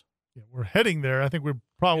 years? Yeah, we're heading there. I think we're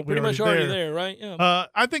probably pretty much already there, right? Yeah.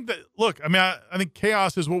 I think that, look, I think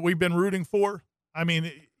chaos is what we've been rooting for. I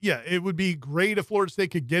mean, yeah, it would be great if Florida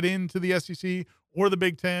State could get into the SEC or the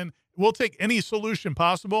Big Ten. We'll take any solution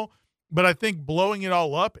possible. But I think blowing it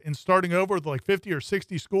all up and starting over with like 50 or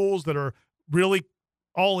 60 schools that are really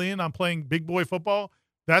all in on playing big boy football,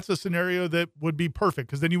 that's a scenario that would be perfect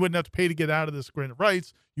because then you wouldn't have to pay to get out of this grant of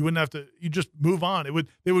rights. You wouldn't have to – you just move on. It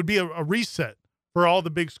would be a reset for all the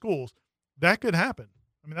big schools. That could happen.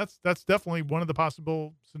 I mean, that's definitely one of the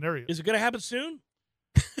possible scenarios. Is it going to happen soon?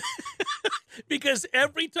 Because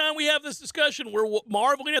every time we have this discussion, we're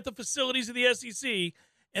marveling at the facilities of the SEC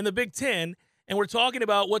and the Big Ten, and we're talking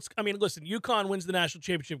about listen, UConn wins the national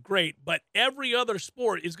championship, great, but every other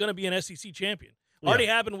sport is going to be an SEC champion. Already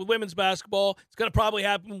happened with women's basketball. It's going to probably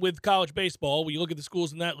happen with college baseball when you look at the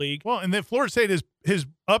schools in that league. Well, and then Florida State has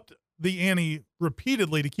upped the ante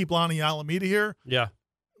repeatedly to keep Lonnie Alameda here. Yeah.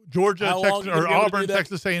 Georgia, Texas, or Auburn,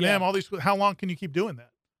 Texas A&M, all these. How long can you keep doing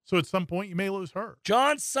that? So at some point you may lose her.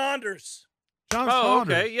 John Saunders.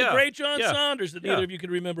 Saunders. Okay, yeah. The great John Saunders that neither of you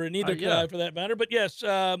could remember, and neither could I for that matter. But yes,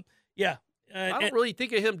 I don't really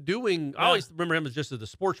think of him doing. I always remember him as just as the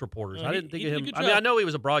sports reporters. I didn't think of him. I mean, I know he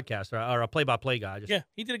was a broadcaster or a play-by-play guy.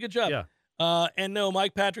 He did a good job. Yeah. And no,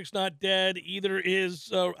 Mike Patrick's not dead. Either is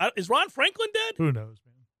Ron Franklin dead? Who knows,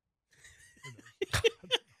 man?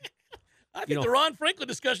 I think the Ron Franklin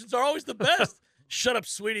discussions are always the best. Shut up,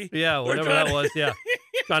 sweetie. Yeah, whatever that was. Yeah,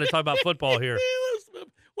 trying to talk about football here.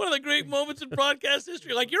 One of the great moments in broadcast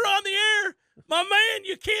history. Like, you're on the air, my man.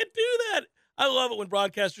 You can't do that. I love it when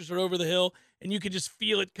broadcasters are over the hill and you can just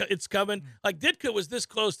feel it. It's coming. Like, Ditka was this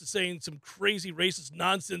close to saying some crazy racist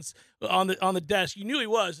nonsense on the desk. You knew he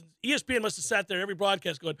was. ESPN must have sat there every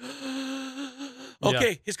broadcast going,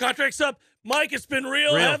 okay, his contract's up. Mike, it's been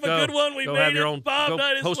real. Have a good one. We made it. Bob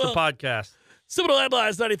Knight as well. Host a podcast. Seminole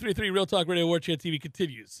Headlines 93.3 Real Talk Radio War Chant TV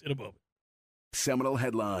continues in a moment. Seminole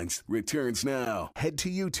Headlines returns now. Head to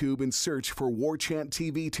YouTube and search for War Chant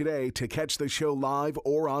TV today to catch the show live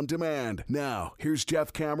or on demand. Now, here's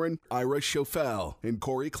Jeff Cameron, Ira Schofel, and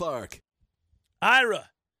Corey Clark.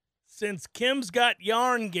 Ira, since Kim's got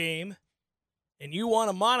Yarn Game and you want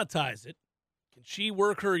to monetize it, can she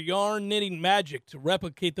work her yarn knitting magic to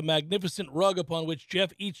replicate the magnificent rug upon which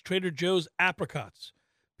Jeff eats Trader Joe's apricots?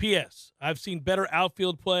 P.S. I've seen better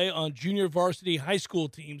outfield play on junior varsity high school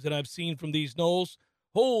teams than I've seen from these Knolls.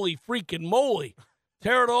 Holy freaking moly.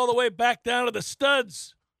 Tear it all the way back down to the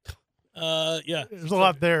studs. There's a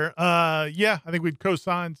lot there. I think we'd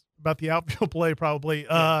co-sign about the outfield play probably. It's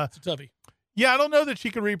a toughie. Yeah, I don't know that she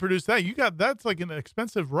can reproduce that. That's like an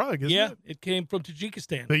expensive rug, isn't it? It came from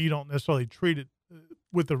Tajikistan. But you don't necessarily treat it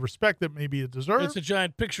with the respect that maybe it deserves. It's a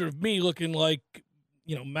giant picture of me looking like,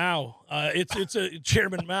 Mao. It's a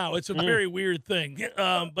Chairman Mao. It's a very weird thing.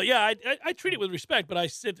 But yeah, I treat it with respect, but I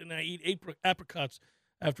sit and I eat apricots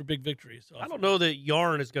after big victories. I don't know that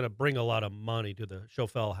yarn is going to bring a lot of money to the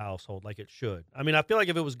Schofel household like it should. I mean, I feel like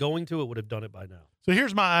if it was going to, it would have done it by now. So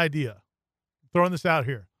here's my idea. I'm throwing this out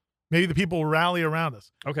here. Maybe the people will rally around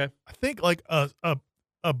us. Okay. I think like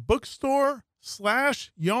a bookstore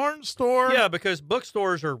 / yarn store. Yeah, because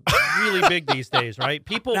bookstores are really big these days, right?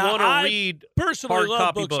 People want to read personally hard love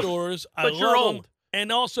copy bookstores. Books. But you're old.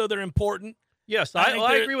 And also they're important. Yes,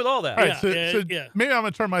 I agree with all that. All right, so maybe I'm going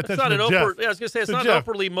to turn my attention to Jeff. I was going to say, it's not an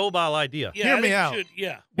upwardly mobile idea. Yeah, Hear me out.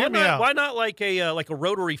 Hear me out. Why not like a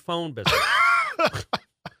rotary phone business?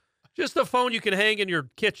 Just a phone you can hang in your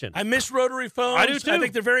kitchen. I miss rotary phones. I do too. I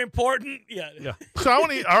think they're very important. Yeah. So I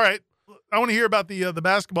want to hear about the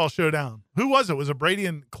basketball showdown. Who was it? Was it Brady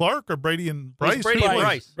and Clark or Brady and Bryce? It was Brady and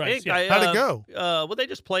Bryce. How'd it go? Well, they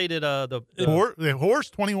just played at the Horse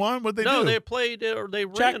 21. What did they do? No, they played or they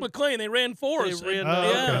ran. Jack McClain. They ran for us. They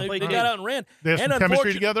ran. They got out and ran. They had some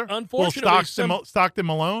chemistry together. Unfortunately, Stockton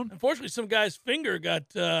Malone. Unfortunately, some guy's finger got.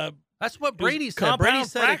 That's what Brady said. Brady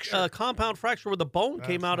said a compound fracture where the bone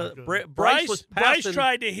came out of. Bryce was passing. Bryce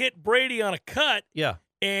tried to hit Brady on a cut. Yeah.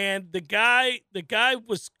 And the guy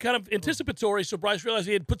was kind of anticipatory, so Bryce realized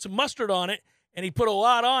he had put some mustard on it, and he put a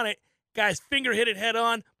lot on it. Guy's finger hit it head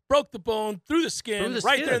on, broke the bone through the skin,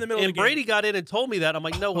 there in the middle of the game. And Brady got in and told me that. I'm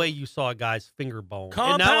like, no way you saw a guy's finger bone.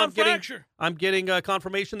 Compound fracture. I'm getting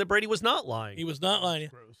confirmation that Brady was not lying. He was not lying.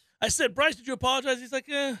 I said, Bryce, did you apologize? He's like,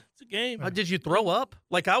 it's a game. Did you throw up?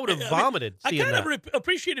 Like, I would have vomited seeing that. I kind of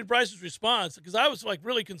appreciated Bryce's response because I was, like,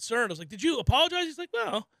 really concerned. I was like, did you apologize? He's like, no.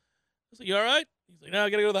 I was like, you all right? He's like, no, I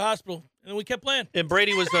got to go to the hospital. And then we kept playing. And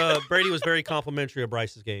Brady was very complimentary of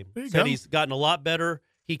Bryce's game. Said he's gotten a lot better.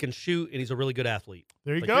 He can shoot, and he's a really good athlete.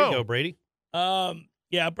 There you go. There you go, Brady.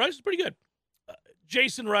 Yeah, Bryce is pretty good.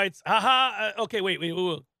 Jason writes, okay, wait.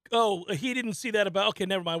 Oh, he didn't see that about. Okay,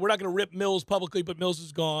 never mind. We're not going to rip Mills publicly, but Mills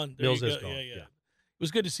is gone. Mills is gone. Yeah. It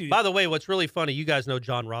was good to see. By the way, what's really funny, you guys know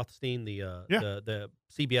John Rothstein, the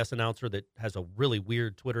CBS announcer that has a really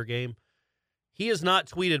weird Twitter game. He has not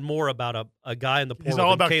tweeted more about a guy in the portal. He's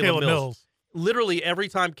all about Caleb Mills. Literally every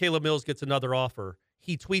time Caleb Mills gets another offer,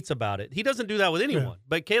 he tweets about it. He doesn't do that with anyone.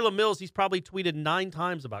 But Caleb Mills, he's probably tweeted 9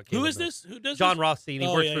 times about Caleb Mills. Who is this? Who does John this? Rothstein. He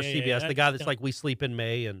works for CBS. The guy that's like, we sleep in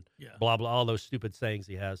May and blah, blah, all those stupid sayings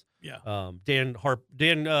he has. Yeah. Dan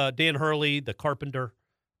Hurley, the carpenter,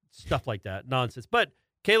 stuff like that. Nonsense. But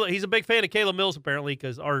He's a big fan of Caleb Mills, apparently,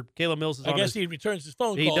 because Caleb Mills is I on guess his, he returns his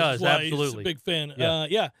phone He calls. does, is why absolutely. He's a big fan.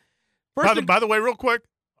 Yeah. By the way, real quick,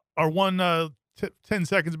 our 10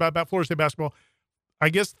 seconds about Florida State basketball. I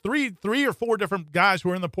guess three or four different guys who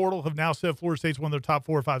are in the portal have now said Florida State's one of their top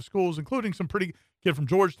 4 or 5 schools, including some pretty kid from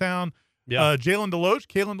Georgetown. Yeah. Jalen Deloach,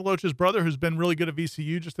 Kalen Deloach's brother, who's been really good at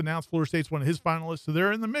VCU, just announced Florida State's one of his finalists. So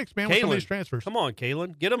they're in the mix, man, with some of these transfers. Come on,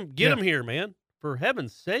 Kalen. Get him here, man. For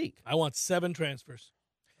heaven's sake. I want 7 transfers.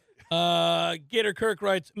 Gator Kirk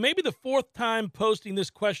writes, maybe the 4th time posting this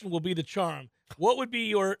question will be the charm. What would be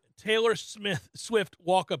your Taylor Swift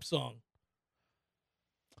walk-up song?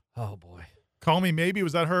 Oh, boy. Call Me Maybe,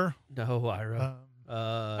 was that her? No, Ira.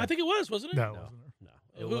 I think it was, wasn't it? No,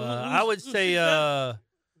 it wasn't her. No. I would say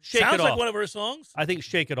Shake Sounds It like Off. one of her songs. I think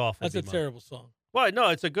Shake It Off would That's be a mine. terrible song. Well, no,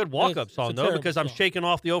 it's a good walk-up It's a song, though, terrible because I'm song. shaking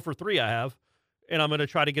off the 0 for 3 I have, and I'm going to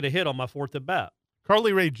try to get a hit on my 4th at bat.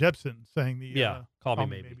 Carly Rae Jepsen sang the Call Me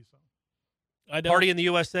Maybe. song. I don't. Party in the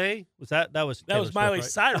USA? That was That was Taylor Miley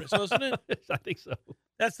Swift, Cyrus, wasn't it? right? I think so.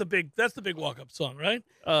 That's the big walk-up song, right?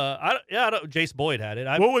 I don't. Jace Boyd had it.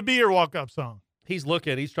 What would be your walk-up song? He's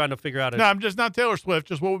looking. He's trying to figure out. No, I'm just not Taylor Swift.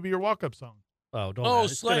 Just what would be your walk-up song? Oh, don't. Oh,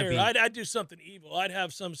 it's gonna Slayer. be- I'd do something evil. I'd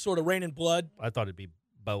have some sort of Rain in Blood. I thought it'd be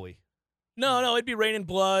Bowie. No, it'd be Rain in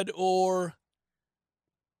Blood or.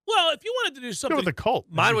 Well, if you wanted to do Go something, with the cult.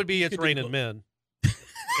 Mine would be You It's could do Raining both. Men,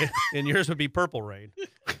 and yours would be Purple Rain.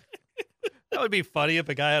 That would be funny if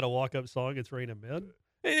a guy had a walk-up song. It's Raining Men.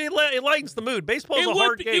 It lightens the mood. Baseball's a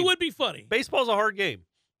hard game. It would be funny. Baseball's a hard game.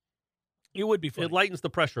 It would be funny. It lightens the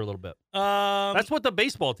pressure a little bit. That's what the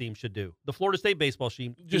baseball team should do. The Florida State baseball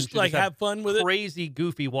team just should like have fun with it. crazy,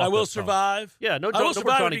 goofy walk-up I will song. survive. Yeah, no, I will no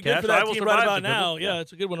survive Johnny would be good Cash. for I that will team survive right is a about good now. one. Yeah,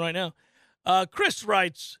 it's a good one right now. Chris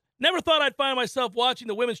writes, never thought I'd find myself watching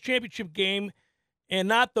the women's championship game and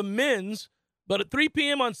not the men's, but at 3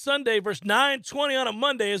 p.m. on Sunday versus 9:20 on a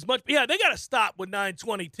Monday is much. Yeah, they got to stop with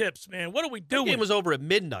 9:20 tips, man. What are we The doing? game was over at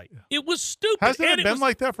midnight. It was stupid. Hasn't And it been was-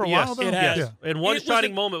 like that for a while, though? it has. Yeah. And one It was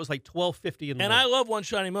shining a- moment was like 12:50 in the And morning. I love one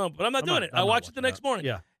shining moment, but I'm not doing it. I I'm not watched it the watching next that. morning.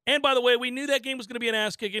 Yeah. And by the way, we knew that game was going to be an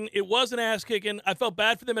ass kicking. It was an ass kicking. I felt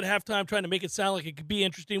bad for them at halftime trying to make it sound like it could be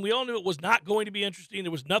interesting. We all knew it was not going to be interesting.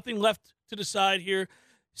 There was nothing left to decide here.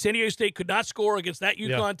 San Diego State could not score against that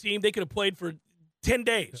UConn team. They could have played for 10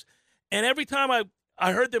 days. And every time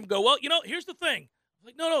I heard them go, well, here's the thing. I was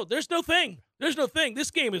like, no, there's no thing. There's no thing.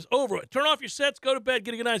 This game is over. Turn off your sets, go to bed,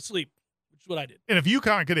 get a good night's sleep, which is what I did. And if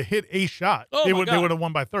UConn could have hit a shot, Oh, they my would God. have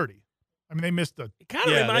won by 30. I mean, they missed a. It kind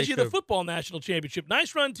of Yeah, reminds they you of the should've- football national championship.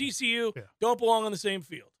 Nice run, TCU. Yeah. Don't belong on the same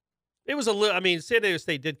field. It was a little. I mean, San Diego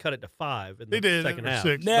State did cut it to 5 in the They did, second or half.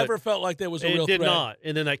 6. Never felt like there was a It real did threat. not.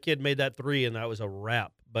 And then that kid made that 3, and that was a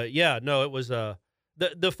wrap. But yeah, no, it was the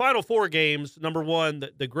Final Four games. Number one,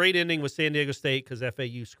 the great ending was San Diego State because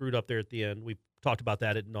FAU screwed up there at the end. We talked about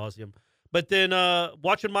that ad nauseum. But then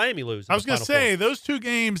watching Miami lose. I was going to say, those 2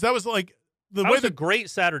 games, that was like the that way was a great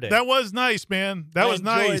Saturday. that was nice, man. That was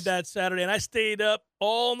I enjoyed nice. that Saturday, and I stayed up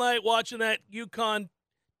all night watching that UConn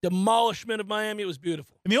demolishment of Miami. It was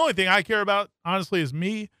beautiful. And the only thing I care about, honestly, is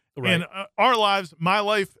me. Right. And our lives, my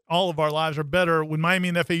life, all of our lives are better when Miami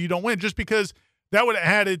and FAU don't win, just because that would have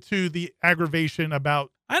added to the aggravation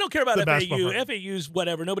about. I don't care about The basketball FAU. program. FAU's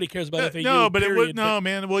whatever. Nobody cares about FAU. No, but it would period. no,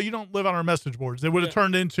 man. Well, you don't live on our message boards. It would have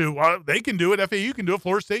turned into they can do it. FAU can do it.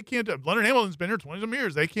 Florida State can't do it. Leonard Hamilton's been here 20-some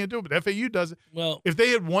years. They can't do it, but FAU does it. Well, If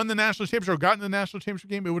they had won the national championship or gotten the national championship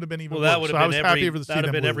game, it would have been even well, that worse. would So I have was been happy for the that would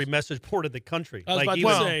have been CWs. every message board in the country. I was about to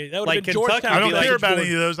even- say, that would have like been Kentucky Georgetown. I would don't be like care about Georgia-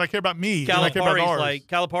 any of those. I care about me. and I care about ours.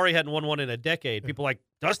 Calipari hadn't won one in a decade. People like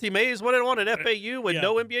Dusty Mays won one at FAU with Yeah.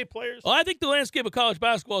 no NBA players. Well, I think the landscape of college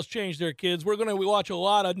basketball has changed there, kids. We're going to watch a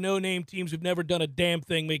lot of no-name teams who've never done a damn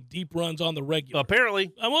thing make deep runs on the regular.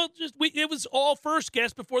 Apparently, It was all first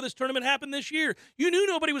guess before this tournament happened this year. You knew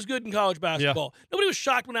nobody was good in college basketball. Nobody was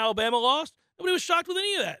shocked when Alabama lost. Nobody was shocked with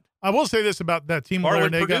any of that. I will say this about that team. or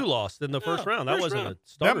when Larinaga. Purdue lost in the first round. That first wasn't round. a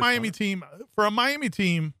starter. That Miami team, for a Miami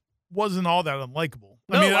team, wasn't all that unlikable.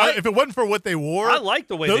 No, I mean, if it wasn't for what they wore, I like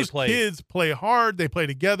the way those they played. kids play hard. They play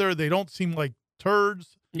together. They don't seem like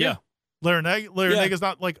turds. Yeah. Larinaga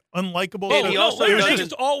not like unlikable. And So he no, also Larry doesn't-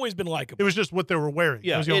 Nagan's always been likable. it was just what they were wearing.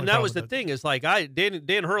 Yeah, the only and that problem was the with thing is like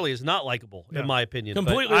Dan Hurley is not likable Yeah. in my opinion. but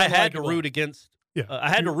Completely I had to unlikable. root against. Yeah. I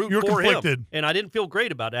had to root You're for conflicted. him, and I didn't feel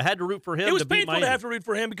great about it. I had to root for him. It was to beat painful Miami. to have to root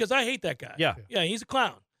for him because I hate that guy. Yeah. Yeah, he's a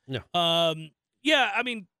clown. Yeah. I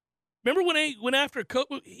mean, remember when he went after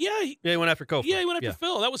Kofor? Yeah, he He went after Kofor. went after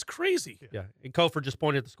Phil. That was crazy. Yeah, and Kofor just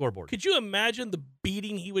pointed at the scoreboard. Could you imagine the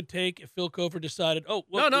beating he would take if Phil Kofor decided, oh,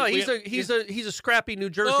 well, No, we- he's a scrappy New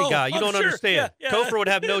Jersey Oh, guy. You I'm don't sure. understand. Yeah. Kofor would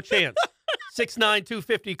have no chance. 6'9",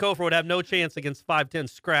 250 Kofor would have no chance against 5'10"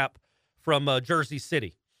 scrap from Jersey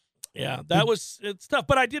City. Yeah, it's tough,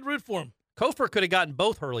 but I did root for him. Kofor could have gotten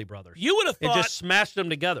both Hurley brothers. You would have thought. And just smashed them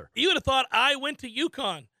together. You would have thought I went to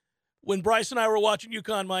UConn when Bryce and I were watching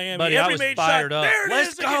UConn Miami. Buddy, I was fired up. There it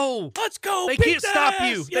Let's is go. Again. Let's go. They Beat can't the stop ass.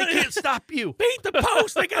 you. Yeah, They can't stop you. Beat the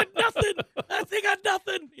post. They got nothing. They got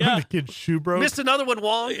nothing. Yeah. The kid's shoe broke. Missed another one,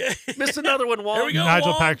 Wong. Missed another one, Wong. There we go. Nigel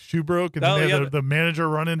Wong. Pack's shoe broke, and Oh, then they yeah, had the manager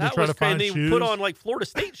run in to That try was to find crazy. shoes. He put on like Florida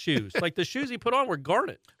State shoes. Like the shoes he put on were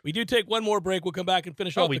garnet. We do take one more break. We'll come back and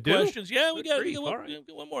finish off we the do? questions. Yeah, we Good got grief. All right.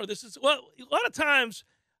 one more. This is a lot of times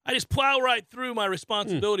I just plow right through my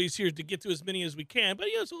responsibilities here to get to as many as we can. But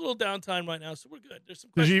it's a little downtime right now, so we're good. There's some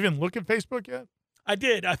Did questions. you even look at Facebook yet? I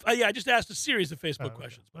did. I just asked a series of Facebook okay.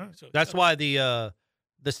 questions. All right. So That's why the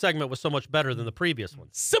segment was so much better than the previous one.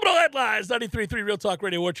 Seminole Headlines, 93.3 Real Talk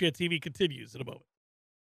Radio, War Chant TV continues in a moment.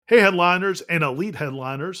 Hey, headliners and elite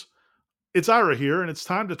headliners. It's Ira here, and it's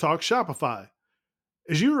time to talk Shopify.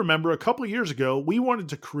 As you remember, a couple of years ago, we wanted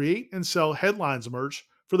to create and sell headlines merch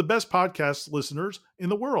for the best podcast listeners in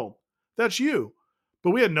the world. That's you.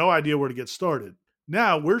 But we had no idea where to get started.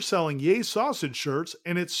 Now we're selling Yay Sausage shirts,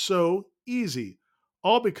 and it's so easy.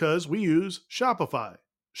 All because we use Shopify.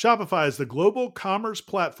 Shopify is the global commerce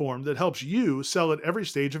platform that helps you sell at every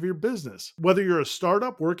stage of your business. Whether you're a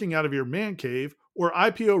startup working out of your man cave or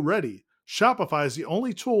IPO ready, Shopify is the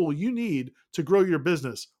only tool you need to grow your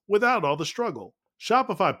business without all the struggle.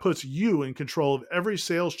 Shopify puts you in control of every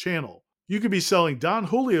sales channel. You could be selling Don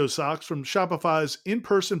Julio socks from Shopify's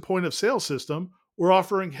in-person point-of-sale system or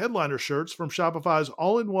offering headliner shirts from Shopify's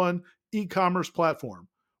all-in-one e-commerce platform.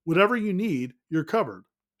 Whatever you need, you're covered.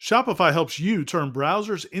 Shopify helps you turn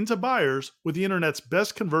browsers into buyers with the internet's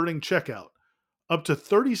best converting checkout, up to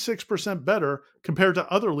 36% better compared to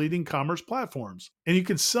other leading commerce platforms. And you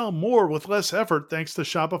can sell more with less effort thanks to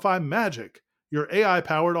Shopify Magic, your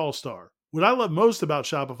AI-powered all-star. What I love most about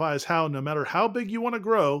Shopify is how no matter how big you want to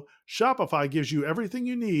grow, Shopify gives you everything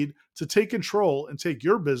you need to take control and take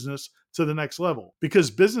your business to the next level. Because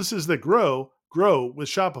businesses that grow, grow with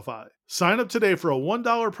Shopify. Sign up today for a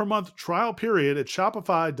 $1 per month trial period at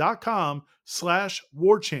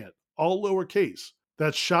shopify.com/warchant, all lowercase.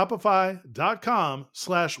 That's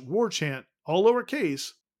shopify.com/warchant, all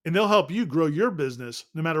lowercase, and they'll help you grow your business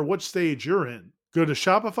no matter what stage you're in. Go to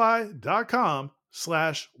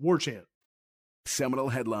shopify.com/warchant. Seminole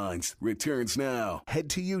Headlines returns now. Head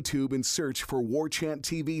to YouTube and search for War Chant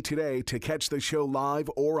TV today to catch the show live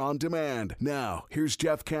or on demand. Now, here's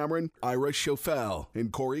Jeff Cameron, Ira Schofel,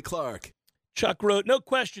 and Corey Clark. Chuck wrote, no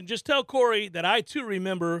question, just tell Corey that I too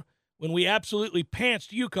remember when we absolutely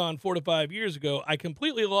pantsed UConn 4 to 5 years ago. I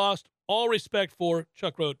completely lost all respect for,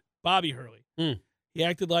 Chuck wrote, Bobby Hurley. He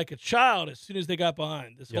acted like a child as soon as they got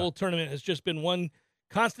behind. This whole tournament has just been one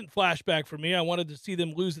constant flashback for me. I wanted to see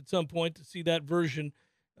them lose at some point to see that version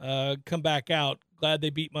come back out. Glad they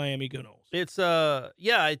beat Miami. Go Noles. It's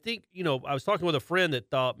I think I was talking with a friend that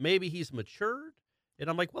thought maybe he's matured, and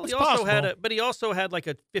I'm like, well, It's he also possible. he also had like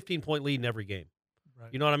a 15-point lead in every game. Right.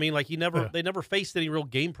 You know what I mean? Like they never faced any real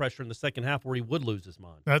game pressure in the second half where he would lose his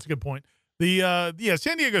mind. That's a good point. The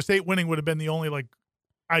San Diego State winning would have been the only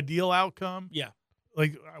ideal outcome. Yeah.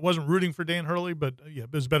 I wasn't rooting for Dan Hurley, but it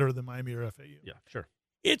was better than Miami or FAU. Yeah, sure.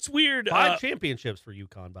 It's weird. 5 championships for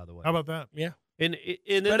UConn, by the way. How about that? Yeah. And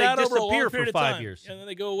then Spread they out over a long disappear for period of 5 time. years. And then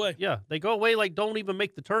they go away. Yeah, they go away don't even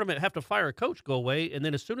make the tournament, have to fire a coach, go away, and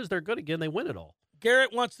then as soon as they're good again, they win it all.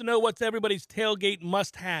 Garrett wants to know what's everybody's tailgate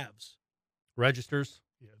must-haves. Registers.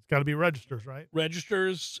 Yeah, it's got to be registers, right?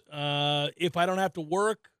 Registers. If I don't have to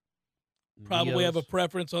work, probably have a Neos.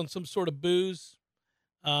 preference on some sort of booze.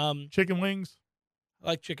 Chicken wings. I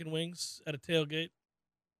like chicken wings at a tailgate.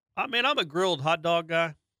 I'm a grilled hot dog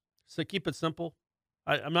guy, so keep it simple.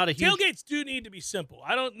 I'm not a huge Tailgates do need to be simple.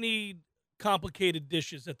 I don't need complicated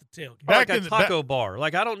dishes at the tailgate. like Back a in the- taco bar.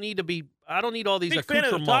 Like I don't need all these Big fan of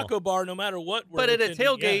the accoutrements. taco bar, no matter what. we're But at a attending.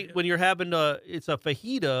 tailgate, Yeah. when you're having it's a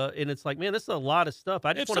fajita, and it's like, man, this is a lot of stuff.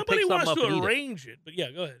 I If just want to pick somebody something wants up to and eat it. arrange it, but yeah,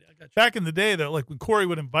 go ahead. I got you. Back in the day, though, when Corey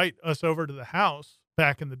would invite us over to the house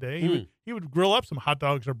back in the day, he would grill up some hot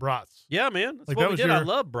dogs or brats. Yeah, man, that's Like, what that we was did. I your-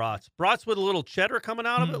 love brats. Brats with a little cheddar coming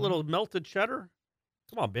out of it, Mhm. little melted cheddar.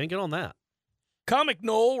 Come on, Ben, get on that. Comic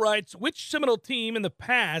Noel writes, which Seminole team in the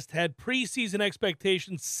past had preseason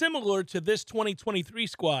expectations similar to this 2023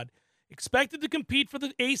 squad? Expected to compete for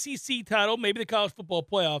the ACC title, maybe the college football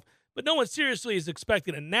playoff, but no one seriously is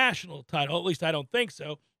expecting a national title. At least I don't think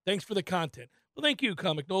so. Thanks for the content. Well, thank you,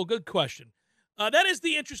 Comic Noel. Good question. That is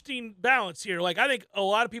the interesting balance here. I think a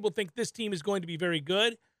lot of people think this team is going to be very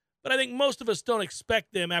good, but I think most of us don't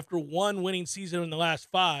expect them after one winning season in the last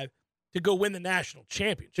 5 to go win the national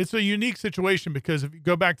championship. It's a unique situation because if you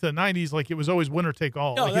go back to the 90s, like it was always winner take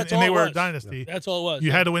all. No, like, that's and all they it were was. a dynasty. That's all it was.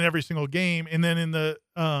 You had to win every single game. And then in the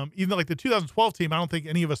even like the 2012 team, I don't think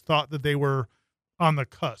any of us thought that they were on the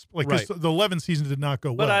cusp. Like 'cause the 11 season did not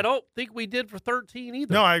go well. But I don't think we did for 13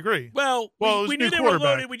 either. No, I agree. Well, it was we new knew they were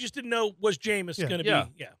quarterback. loaded. We just didn't know was Jameis going to be.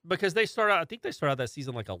 Yeah. Because they started out, I think they started out that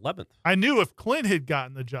season like 11th. I knew if Clint had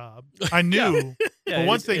gotten the job, I knew. Yeah, but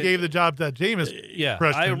once they gave the job to that Jameis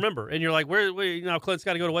freshman, I remember. And you're like, where now Clint's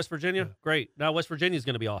got to go to West Virginia? Yeah. Great. Now West Virginia's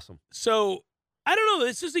going to be awesome. So I don't know.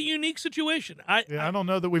 This is a unique situation. I don't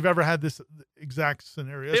know that we've ever had this exact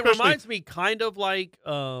scenario. It reminds me kind of like,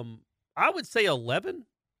 I would say 11.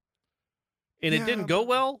 And it didn't go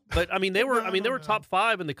well, but I mean they were top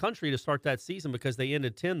 5 in the country to start that season because they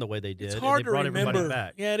ended 10 the way they did. It's hard and they brought to remember. Everybody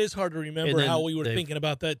back. Yeah, it is hard to remember how we were thinking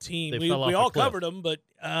about that team. We all covered them, but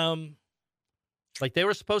like they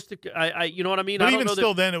were supposed to. You know what I mean? But I don't even know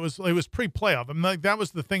still, then it was pre-playoff. I mean, like that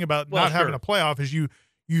was the thing about not having a playoff is you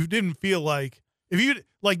didn't feel like if you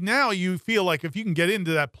like now you feel like if you can get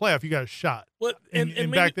into that playoff, you got a shot. Well,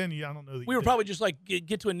 and back then, I don't know. That we were probably just like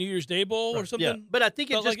get to a New Year's Day bowl or something. Yeah, but I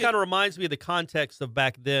think it just like kind of reminds me of the context of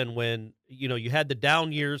back then when you had the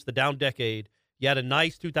down years, the down decade. You had a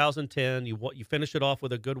nice 2010. You finished it off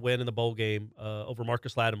with a good win in the bowl game over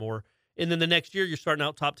Marcus Lattimore, and then the next year you're starting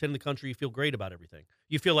out top 10 in the country. You feel great about everything.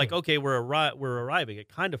 You feel like okay, we're arriving. It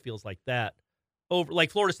kind of feels like that. Over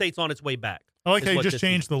like Florida State's on its way back. I like how you just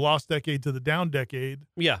changed the lost decade to the down decade.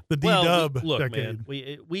 Yeah, the D-Dub decade.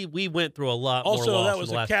 Man, we went through a lot. Also, more that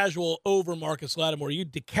was a casual over Marcus Lattimore. You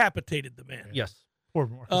decapitated the man. Yes. Poor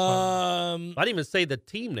Marcus I didn't even say the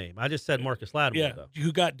team name. I just said Marcus Lattimore. Yeah, though.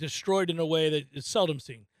 who got destroyed in a way that is seldom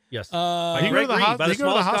seen. Yes. Did he go to the by the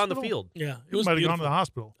smallest guy on the field. Yeah, it was. Might have gone to the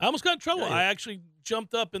hospital. I almost got in trouble. Yeah. I actually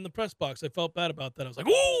jumped up in the press box. I felt bad about that. I was like,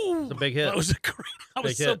 "Ooh!" It's a big hit. That was a great. I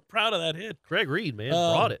was so proud of that hit. Craig Reed, man,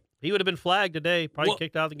 brought it. He would have been flagged today, probably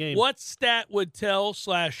kicked out of the game. What stat would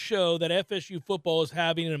tell/show that FSU football is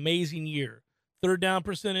having an amazing year? Third down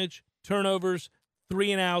percentage, turnovers,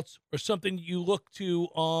 3 and outs, or something you look to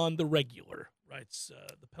on the regular? Writes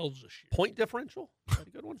the Pels this year. Point differential? That's a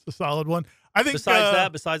good one. It's a solid one. I think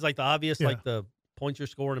besides like the obvious, like the points you're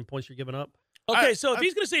scoring and points you're giving up. Okay, so if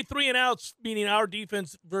he's going to say 3 and outs, meaning our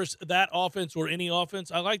defense versus that offense or any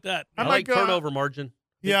offense, I like that. I like turnover margin.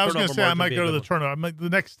 Yeah, I was going to say I might go to the turnover. The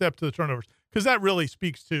next step to the turnovers because that really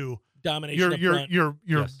speaks to domination. You're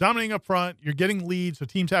dominating up front. You're getting leads, so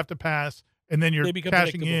teams have to pass, and then you're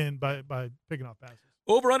cashing in by picking off passes.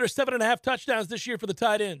 Over under 7.5 touchdowns this year for the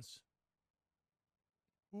tight ends.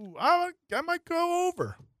 Ooh, I might go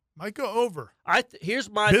over. Here's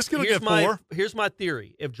my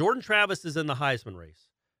theory. If Jordan Travis is in the Heisman race,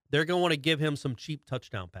 they're going to want to give him some cheap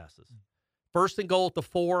touchdown passes. First and goal at the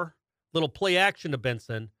 4, little play action to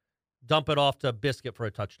Benson, dump it off to Biscuit for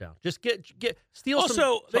a touchdown. Just steal also,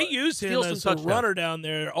 some. They use him as a runner down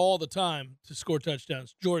there all the time to score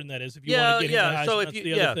touchdowns. Jordan, that is, if you want to get him the Heisman, so that's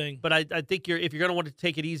the other thing. But I think if you're going to want to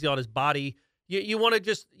take it easy on his body, you want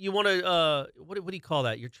to what do you call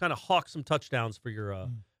that? You're trying to hawk some touchdowns for your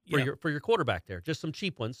quarterback there, just some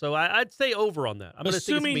cheap ones. So I'd say over on that. I'm going to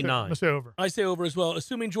think it's going to be 9. I say over. I say over as well.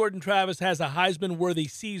 Assuming Jordan Travis has a Heisman-worthy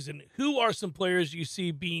season, who are some players you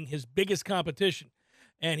see being his biggest competition?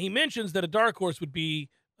 And he mentions that a dark horse would be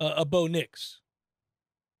a Bo Nix.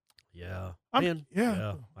 Yeah. I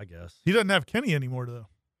guess. He doesn't have Kenny anymore, though.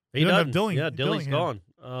 He doesn't have Dillingham. Yeah, Dilly's gone.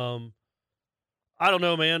 I don't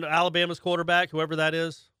know, man. Alabama's quarterback, whoever that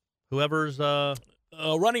is, whoever's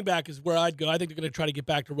running back is where I'd go. I think they're going to try to get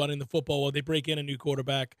back to running the football while they break in a new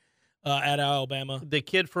quarterback at Alabama. The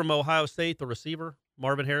kid from Ohio State, the receiver,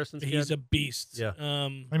 Marvin Harrison's kid. He's a beast. Yeah.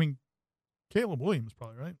 I mean, Caleb Williams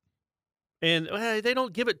probably, right? And they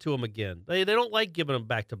don't give it to him again. They don't like giving him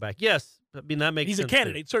back-to-back. Yes, I mean, that makes sense. He's a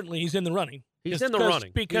candidate. Too. Certainly, he's in the running. He's in the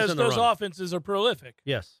running. Because those offenses are prolific.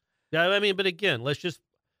 Yes. Yeah, I mean, but again, let's just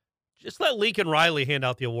let Lincoln Riley hand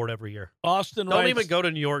out the award every year. Austin Don't even go to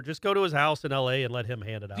New York. Just go to his house in L.A. and let him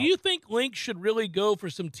hand it out. Do you think Link should really go for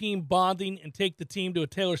some team bonding and take the team to a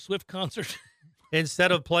Taylor Swift concert?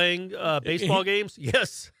 Instead of playing baseball games?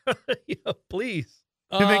 Yes. Yeah, please.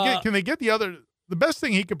 Can they get the other – the best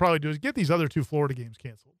thing he could probably do is get these other 2 Florida games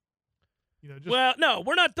canceled. Well, no,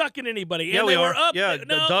 we're not ducking anybody. Yeah, and they were up. Yeah,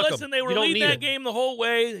 no, listen, they were leading that game the whole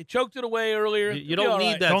way. They choked it away earlier. You don't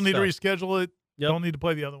need that. Don't need to reschedule it. Yep. Don't need to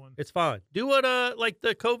play the other one. It's fine. Do what like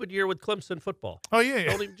the COVID year with Clemson football. Oh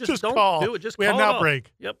yeah. Just don't call. Do it. Just we call had an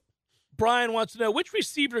outbreak. Yep. Brian wants to know which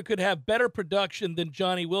receiver could have better production than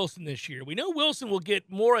Johnny Wilson this year. We know Wilson will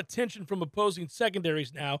get more attention from opposing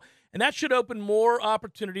secondaries now, and that should open more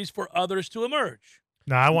opportunities for others to emerge.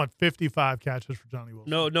 No, I want 55 catches for Johnny Wilson.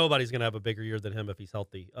 No, nobody's going to have a bigger year than him if he's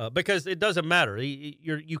healthy, because it doesn't matter.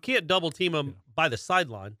 You can't double team him by the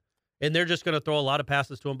sideline, and they're just going to throw a lot of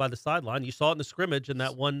passes to him by the sideline. You saw it in the scrimmage in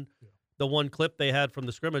that one, the one clip they had from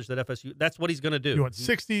the scrimmage that FSU. That's what he's going to do. You want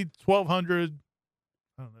 60, 1,200.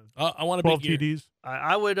 I don't know. I want a 12 big year. TDs.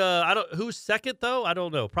 I would. I don't. Who's second though? I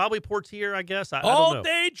don't know. Probably Portier, I guess. I don't All know.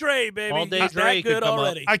 day Dre, baby. All day He's Dre that could good come up.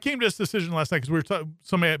 already. I came to this decision last night because we were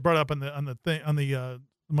somebody had brought up on the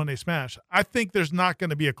Monday Smash. I think there's not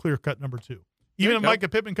going to be a clear cut number 2. Even if Micah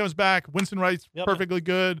Pittman comes back, Winston Wright's perfectly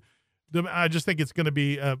good. I just think it's going to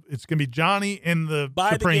be Johnny and the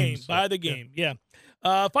Supremes. By the game. Yeah.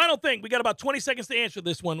 Final thing, we got about 20 seconds to answer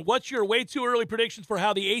this one. What's your way too early predictions for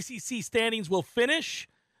how the ACC standings will finish?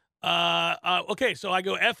 Okay, so I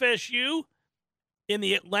go FSU in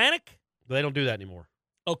the Atlantic. They don't do that anymore.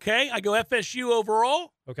 Okay, I go FSU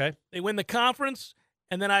overall. Okay. They win the conference.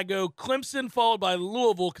 And then I go Clemson followed by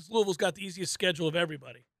Louisville because Louisville's got the easiest schedule of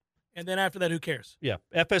everybody. And then after that, who cares? Yeah,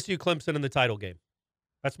 FSU, Clemson in the title game.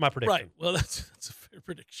 That's my prediction. Right. Well, that's a fair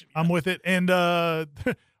prediction. Yeah. I'm with it. And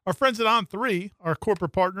our friends at On3, our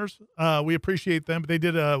corporate partners, we appreciate them. They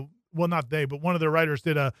did not they, but one of their writers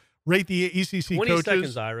did a rate the ECC 20 coaches.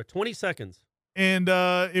 seconds, Ira. 20 seconds. And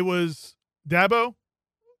it was Dabo,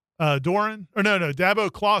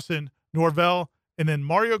 Dabo, Clausen, Norvell, and then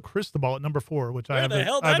Mario Cristobal at number 4, which Where the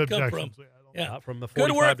hell I have that come objections. from? Yeah, from the Good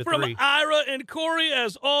 45 work to from 3. Ira and Corey,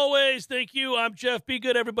 as always. Thank you. I'm Jeff. Be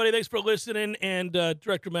good, everybody. Thanks for listening. And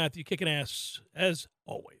Director Matthew, kicking ass, as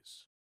always.